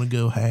 Want to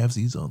go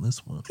halvesies on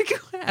this one?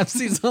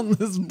 Halfsies on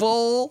this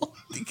bowl.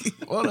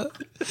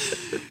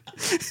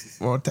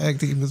 Want to tag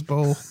team this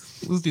bowl?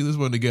 Let's do this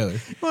one together.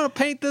 You want to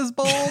paint this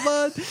bowl,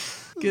 bud?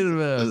 Get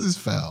him out. This is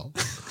foul.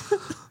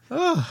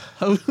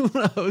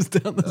 Hose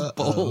down this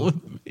bowl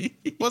with me.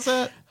 What's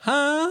that?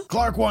 Huh?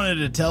 Clark wanted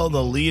to tell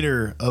the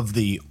leader of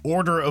the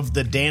Order of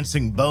the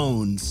Dancing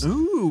Bones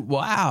Ooh,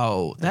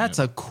 wow. That's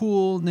a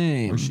cool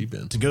name. Where's she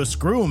been? to go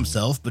screw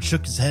himself, but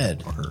shook his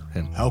head. Or her,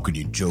 him. How can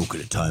you joke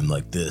at a time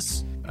like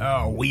this?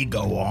 Oh, we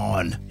go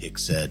on,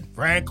 Hicks said.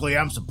 Frankly,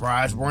 I'm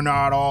surprised we're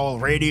not all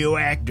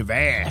radioactive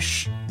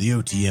ash. The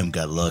OTM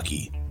got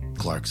lucky,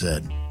 Clark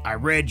said. I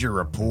read your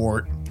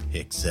report.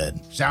 Hicks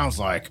said. Sounds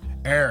like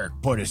Eric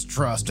put his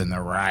trust in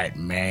the right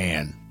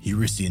man. He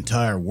risked the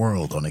entire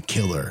world on a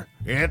killer.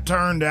 It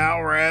turned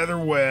out rather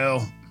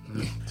well.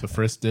 So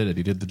Frisk did it.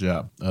 He did the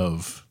job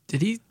of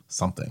Did he?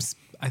 something.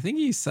 I think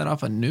he set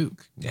off a nuke.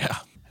 Yeah.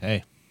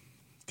 Hey,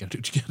 gotta do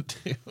what you gotta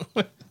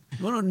do.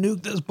 You want to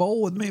nuke this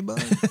bowl with me,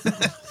 bud?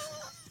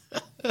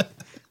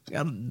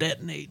 Gotta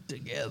detonate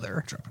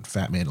together. Dropping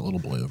Fat Man, a little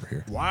boy over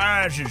here.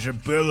 Why is his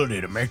ability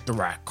to make the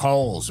right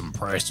calls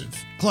impressive?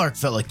 Clark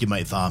felt like he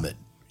might vomit.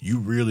 You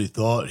really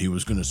thought he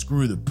was going to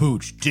screw the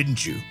pooch,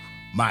 didn't you?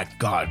 My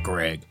God,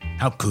 Greg.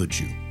 How could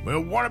you?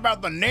 Well, what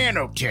about the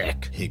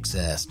nanotech? Hicks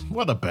asked.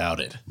 What about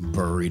it?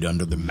 Buried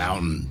under the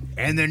mountain.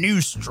 And the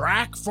new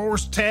Strike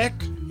Force tech?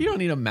 You don't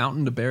need a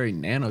mountain to bury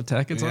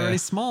nanotech. It's Yeah. already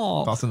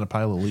small. Toss in a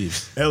pile of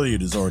leaves.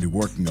 Elliot is already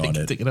working on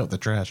it. Take it out the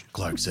trash.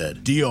 Clark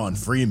said. Dion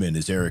Freeman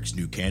is Eric's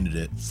new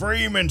candidate.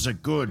 Freeman's a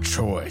good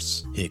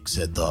choice. Hicks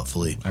said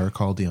thoughtfully. I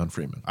recall Dion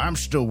Freeman. I'm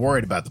still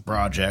worried about the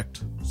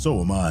project. So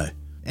am I.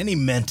 And he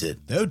meant it.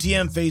 The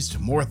OTM faced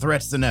more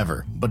threats than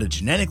ever, but a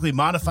genetically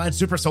modified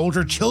super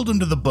soldier chilled him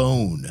to the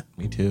bone.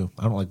 Me too.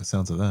 I don't like the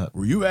sounds of that.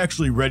 Were you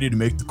actually ready to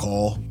make the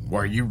call?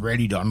 Were you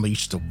ready to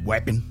unleash the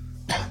weapon?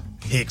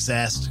 Hicks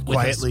asked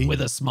quietly. with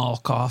a small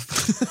cough.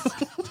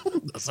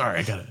 Sorry,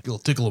 I got a little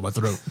tickle in my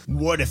throat.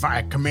 What if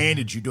I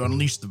commanded you to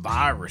unleash the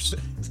virus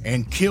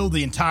and kill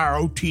the entire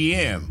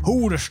OTM? Who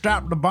would have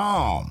stopped the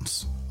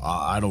bombs?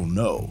 I don't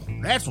know,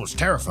 That's what's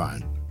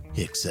terrifying.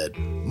 Hicks said. The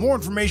more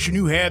information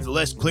you have, the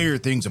less clear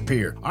things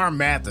appear. Our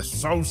math is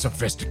so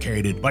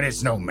sophisticated, but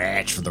it's no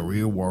match for the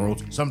real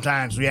world.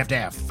 Sometimes we have to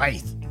have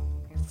faith.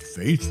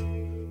 Faith?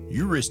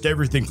 You risked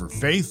everything for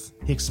faith?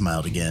 Hicks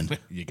smiled again.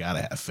 You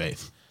gotta have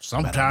faith.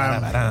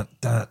 Sometimes,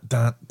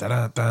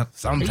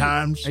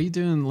 sometimes. Are you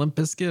doing Limp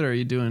Bizkit or are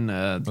you doing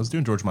I was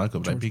doing George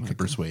Michael, but I'd be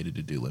persuaded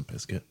to do Limp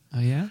Bizkit. Oh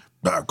yeah?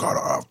 I gotta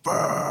have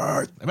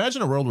faith.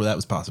 Imagine a world where that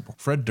was possible.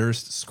 Fred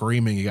Durst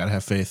screaming, "You gotta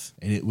have faith,"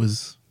 and it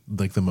was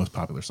like the most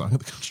popular song in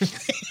the country.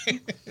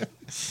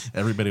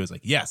 Everybody was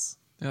like, "Yes."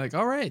 They're like,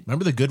 all right.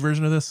 Remember the good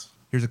version of this?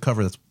 Here's a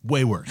cover that's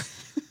way worse.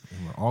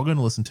 And We're all going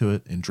to listen to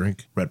it and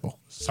drink Red Bull.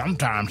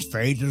 Sometimes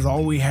faith is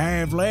all we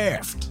have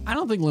left. I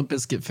don't think Limp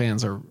Bizkit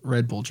fans are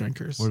Red Bull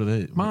drinkers. What are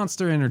they?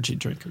 Monster Energy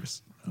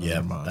drinkers.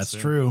 Yeah, Monster. that's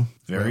true.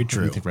 Very Do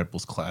true. you think Red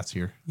Bull's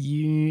classier?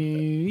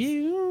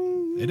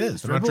 You. It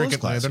is. They're not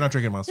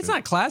drinking Monster. It's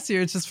not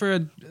classier. It's just for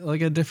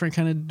a different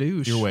kind of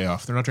douche. You're way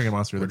off. They're not drinking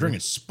Monster. They're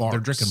drinking Sparks. They're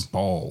drinking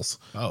Balls.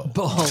 Oh.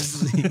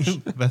 Balls.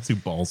 That's who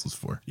Balls is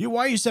for.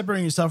 Why are you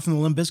separating yourself from the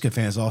Limp Bizkit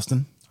fans,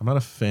 Austin? I'm not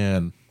a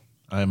fan.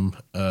 I'm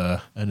an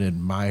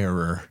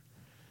admirer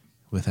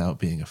without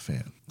being a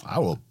fan. I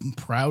will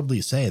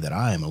proudly say that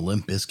I am a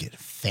Limp Bizkit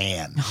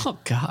fan. Oh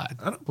God.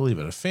 I don't believe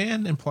it. A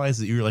fan implies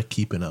that you're like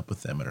keeping up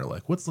with them and are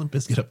like, what's Limp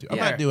Bizkit up to? I'm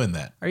Yeah. not doing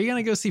that. Are you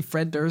gonna go see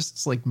Fred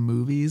Durst's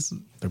movies?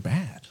 They're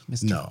bad.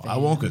 Mr. No, I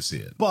won't go see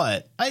it.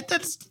 But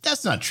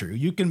that's not true.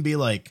 You can be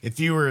like, if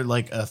you were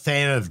like a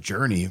fan of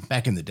Journey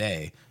back in the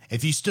day,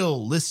 if you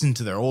still listen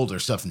to their older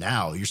stuff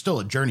now, you're still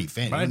a Journey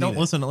fan. But You I don't need it.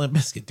 listen to Limp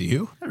Bizkit. Do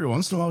you? Every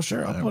once in a while,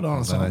 sure, I'll put on a Well,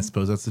 then song. I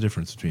suppose that's the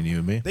difference between you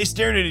and me. They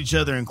stared at each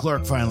other, and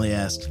Clark finally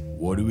asked,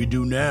 "What do we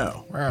do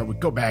now? Well, we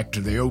go back to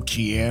the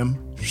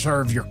OTM,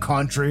 serve your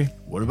country.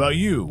 What about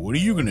you? What are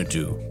you gonna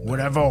do? What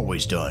I've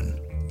always done?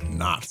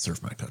 Not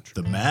serve my country.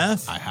 The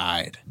math? I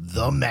hide.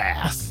 The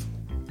math."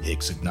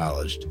 Hicks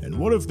acknowledged. And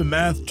what if the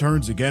math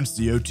turns against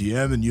the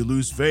OTM and you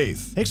lose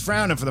faith? Hicks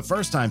frowned, and for the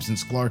first time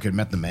since Clark had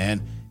met the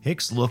man,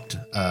 Hicks looked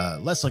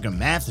less like a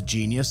math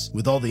genius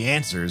with all the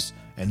answers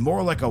and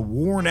more like a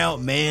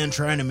worn-out man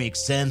trying to make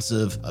sense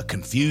of a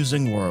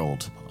confusing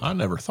world. I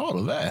never thought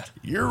of that.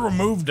 You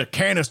removed a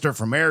canister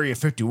from Area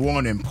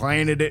 51 and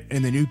planted it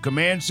in the new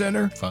command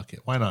center? Fuck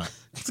it. Why not?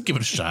 Let's give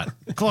it a shot.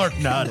 Clark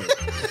nodded.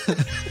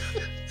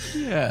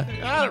 Yeah.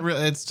 I don't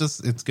really,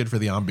 it's good for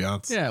the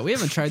ambiance. Yeah, we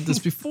haven't tried this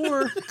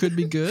before. Could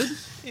be good.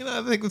 You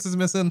know, I think this is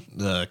missing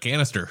the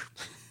canister.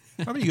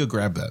 How about you go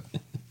grab that?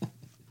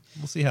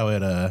 We'll see how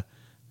it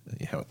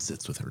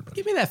sits with everybody.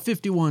 Give me that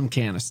 51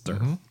 canister.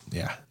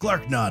 Yeah.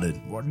 Clark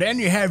nodded. Well, then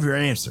you have your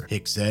answer,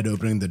 Hicks said,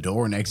 opening the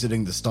door and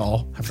exiting the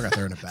stall. I forgot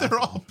they're in a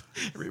bathroom.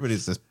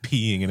 Everybody's just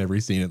peeing in every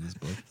scene in this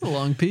book. A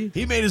long pee.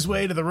 He made his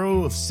way to the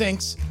row of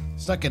sinks,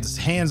 stuck his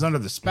hands under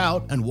the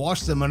spout, and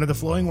washed them under the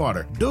flowing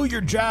water. Do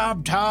your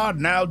job, Todd,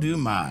 and I'll do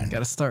mine. Got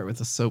to start with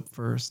the soap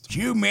first.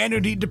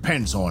 Humanity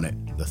depends on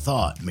it. The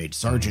thought made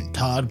Sergeant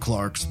Todd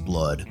Clark's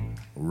blood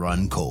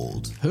run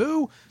cold.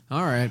 Who?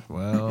 All right.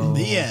 Well,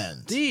 The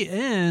end. The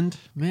end.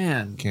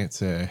 Man, can't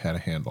say I had a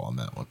handle on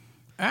that one.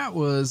 that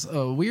was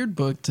a weird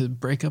book to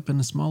break up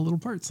into small little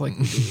parts like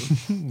we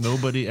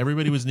do.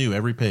 Everybody was new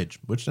every page,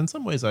 which in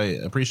some ways I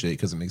appreciate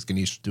because it makes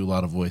Ganesh do a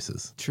lot of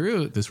voices.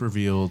 True. This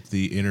revealed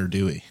the inner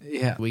Dewey.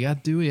 Yeah, we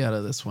got Dewey out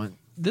of this one.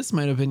 This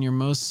might have been your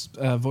most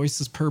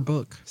voices per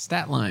book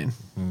stat line.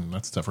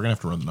 That's tough. We're going to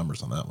have to run the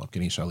numbers on that one.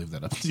 Ganesh, I'll leave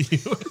that up to you.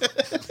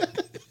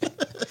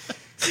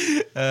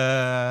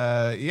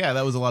 Yeah,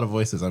 that was a lot of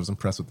voices. I was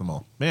impressed with them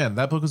all. Man,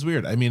 that book was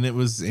weird. I mean, it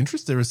was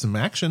interesting. There was some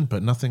action,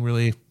 but nothing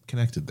really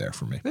connected there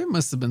for me. There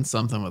must have been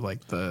something with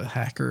like the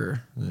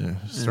hacker and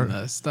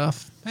the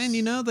stuff. And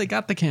they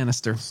got the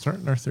canister.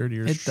 Starting our third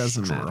year. It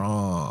doesn't matter.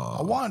 strong.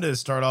 I wanted to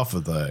start off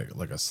with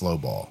like a slow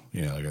ball,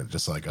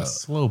 just like a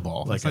Slow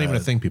ball. That's not a- even a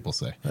thing people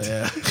say.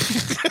 a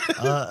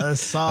A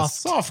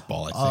soft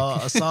softball, I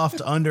think. a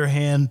soft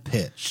underhand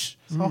pitch.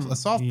 A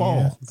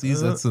softball.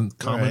 That's a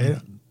common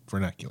right.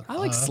 vernacular. I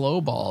like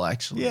slow ball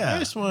actually. Yeah. I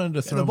just wanted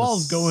to throw the him a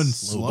ball's going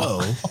slow.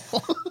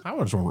 I'm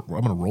going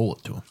to roll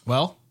it to him.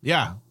 Well,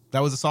 yeah, that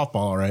was a softball,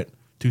 all right.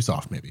 Too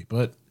soft, maybe,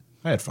 but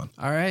I had fun.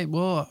 All right.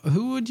 Well,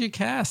 who would you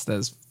cast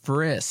as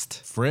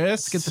Frist?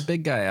 Frisk. Get the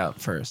big guy out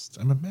first.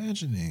 I'm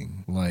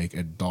imagining like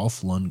a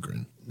Dolph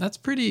Lundgren. That's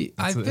pretty.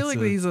 I feel like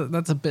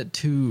that's a bit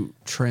too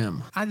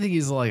trim. I think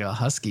he's like a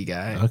husky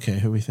guy. Okay,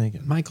 who are we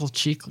thinking? Michael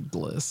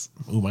Chiklis.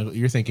 Ooh, Michael,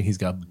 you're thinking he's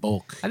got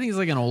bulk. I think he's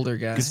like an older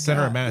guy. He's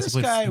center of mass. This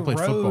He guy played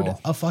rode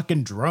football. a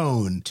fucking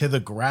drone to the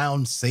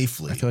ground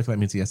safely. I feel like that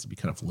means he has to be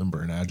kind of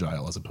limber and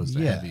agile as opposed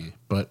to Yeah. heavy.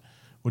 But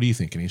what do you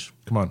think, Anish?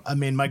 Come on. I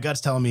mean, my gut's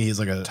telling me he's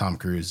like a Tom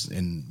Cruise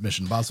in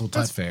Mission Impossible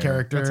type That's fair.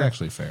 character. That's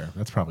actually fair.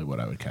 That's probably what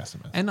I would cast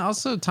him as. And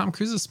also, Tom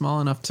Cruise is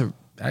small enough to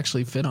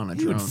actually fit on a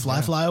he drone. would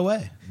fly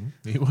away.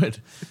 He would.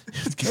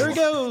 There he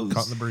goes.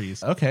 Caught in the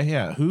breeze. Okay,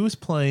 yeah. Who's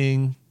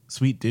playing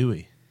Sweet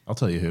Dewey? I'll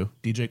tell you who.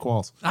 DJ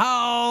Qualls.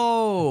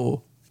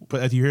 Oh,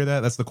 But do you hear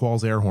that? That's the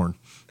Qualls air horn.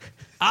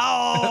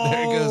 oh,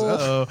 There it goes.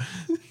 Uh-oh.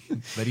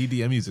 That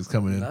EDM music's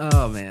coming in.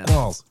 Oh man.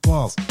 Qualls.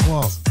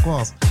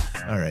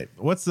 All right.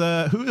 What's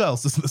who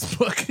else is in this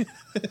book?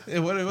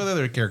 what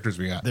other characters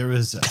we got? There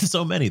was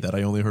So many that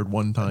I only heard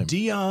one time.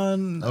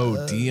 Dion.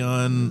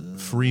 Dion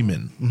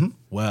Freeman.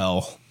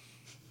 Well,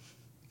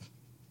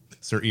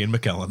 Sir Ian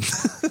McKellen.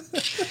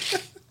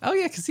 Oh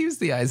yeah, because he was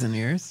the eyes and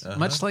ears,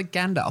 much like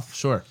Gandalf.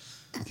 Sure.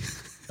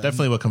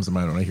 Definitely what comes to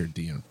mind when I hear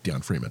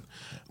Dion Freeman.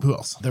 Who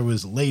else? There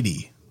was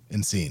Lady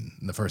in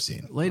the first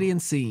scene. Lady in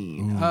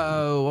Scene.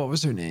 Oh, what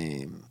was her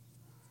name?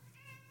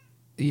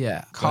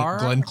 Yeah, Cara.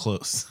 Glenn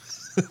Close.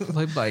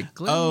 Played by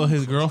Glenn. Oh,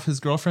 his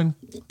girlfriend,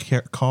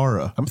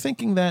 Cara. I'm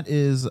thinking that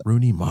is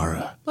Rooney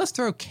Mara. Let's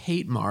throw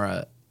Kate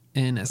Mara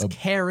in as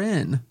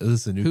Karen. Is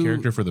this a new Who-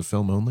 character for the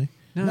film only?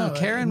 No,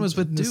 Karen was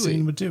with the Dewey.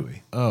 scene with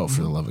Dewey. Oh,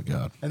 for the love of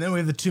God. And then we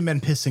have the two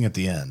men pissing at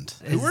the end.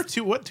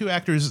 What two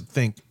actors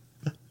think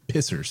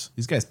pissers?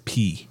 These guys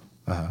pee.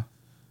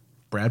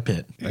 Brad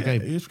Pitt. That guy.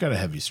 He's got a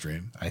heavy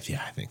stream. I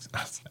think so.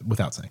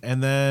 Without saying.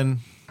 And then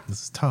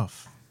this is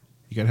tough.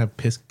 You gotta have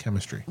piss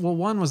chemistry. Well,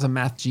 one was a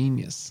math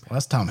genius. Well,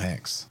 that's Tom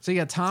Hanks. So you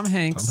got Tom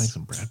Hanks. Tom Hanks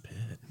and Brad Pitt.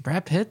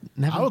 Brad Pitt.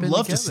 Never I would been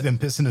love to together. see them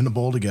pissing in a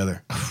bowl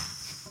together.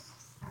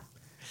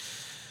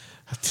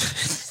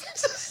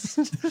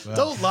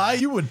 Don't lie,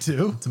 you would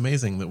too. It's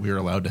amazing that we are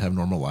allowed to have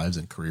normal lives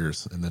and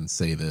careers and then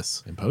say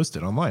this and post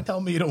it online. Tell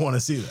me you don't want to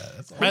see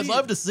that. I'd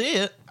love to see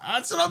it.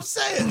 That's what I'm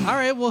saying. All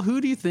right. Well, who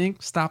do you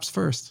think stops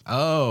first?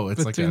 Oh,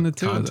 it's Between like the a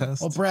two of them.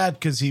 contest. Well, Brad,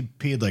 because he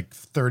peed like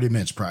 30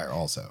 minutes prior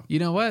also. You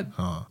know what?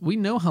 We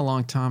know how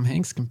long Tom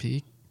Hanks can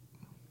pee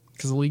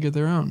because of League of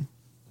Their Own.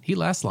 He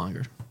lasts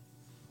longer.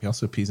 He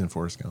also pees in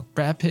Forrest Gump.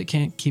 Brad Pitt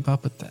can't keep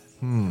up with that.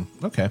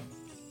 Okay,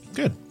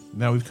 good.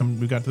 Now we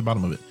got to the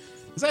bottom of it.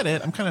 Is that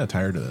it? I'm kind of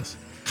tired of this.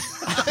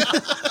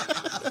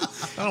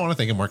 I don't want to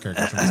think of more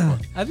characters from this book.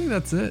 I think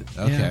that's it.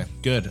 Okay, Yeah.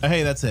 good.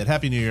 Hey, that's it.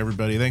 Happy New Year,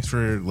 everybody. Thanks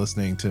for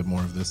listening to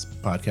more of this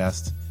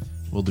podcast.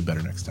 We'll do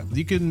better next time.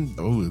 You can.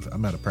 Oh,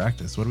 I'm out of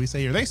practice. What do we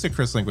say here? Thanks to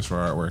Chris Linquist for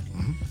our artwork,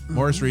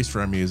 Morris Reese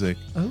for our music.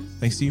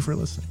 Thanks to you for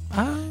listening.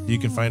 You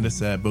can find us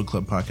at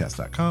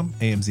bookclubpodcast.com,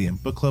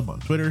 AMZM Book Club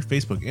on Twitter,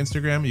 Facebook,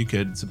 Instagram. You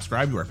could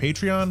subscribe to our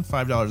Patreon,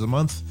 $5 a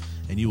month,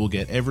 and you will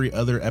get every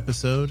other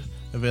episode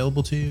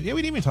available to you. Yeah,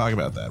 we didn't even talk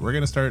about that. We're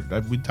going to start,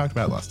 we talked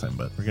about it last time,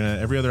 but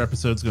every other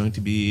episode is going to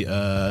be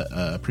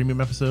a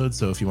premium episode.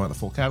 So if you want the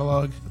full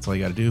catalog, that's all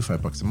you got to do,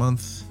 $5 a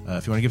month.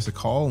 If you want to give us a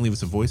call and leave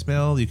us a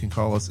voicemail, you can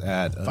call us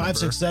at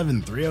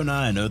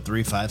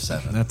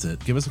 567-309-0357. That's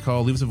it. Give us a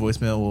call, leave us a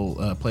voicemail.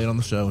 We'll play it on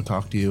the show and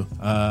talk to you. Is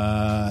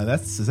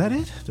that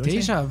it?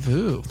 Deja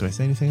vu. Do I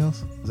say anything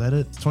else? Is that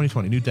it? It's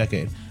 2020, new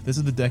decade. This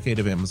is the decade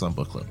of Amazon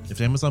Book Club.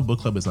 If Amazon Book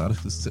Club is not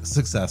a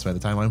success by the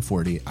time I'm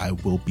 40, I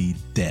will be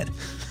dead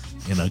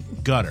in a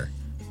gutter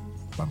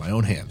by my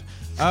own hand.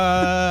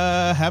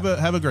 Have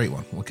a great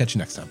one. We'll catch you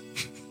next time.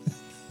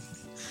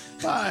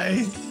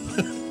 Bye.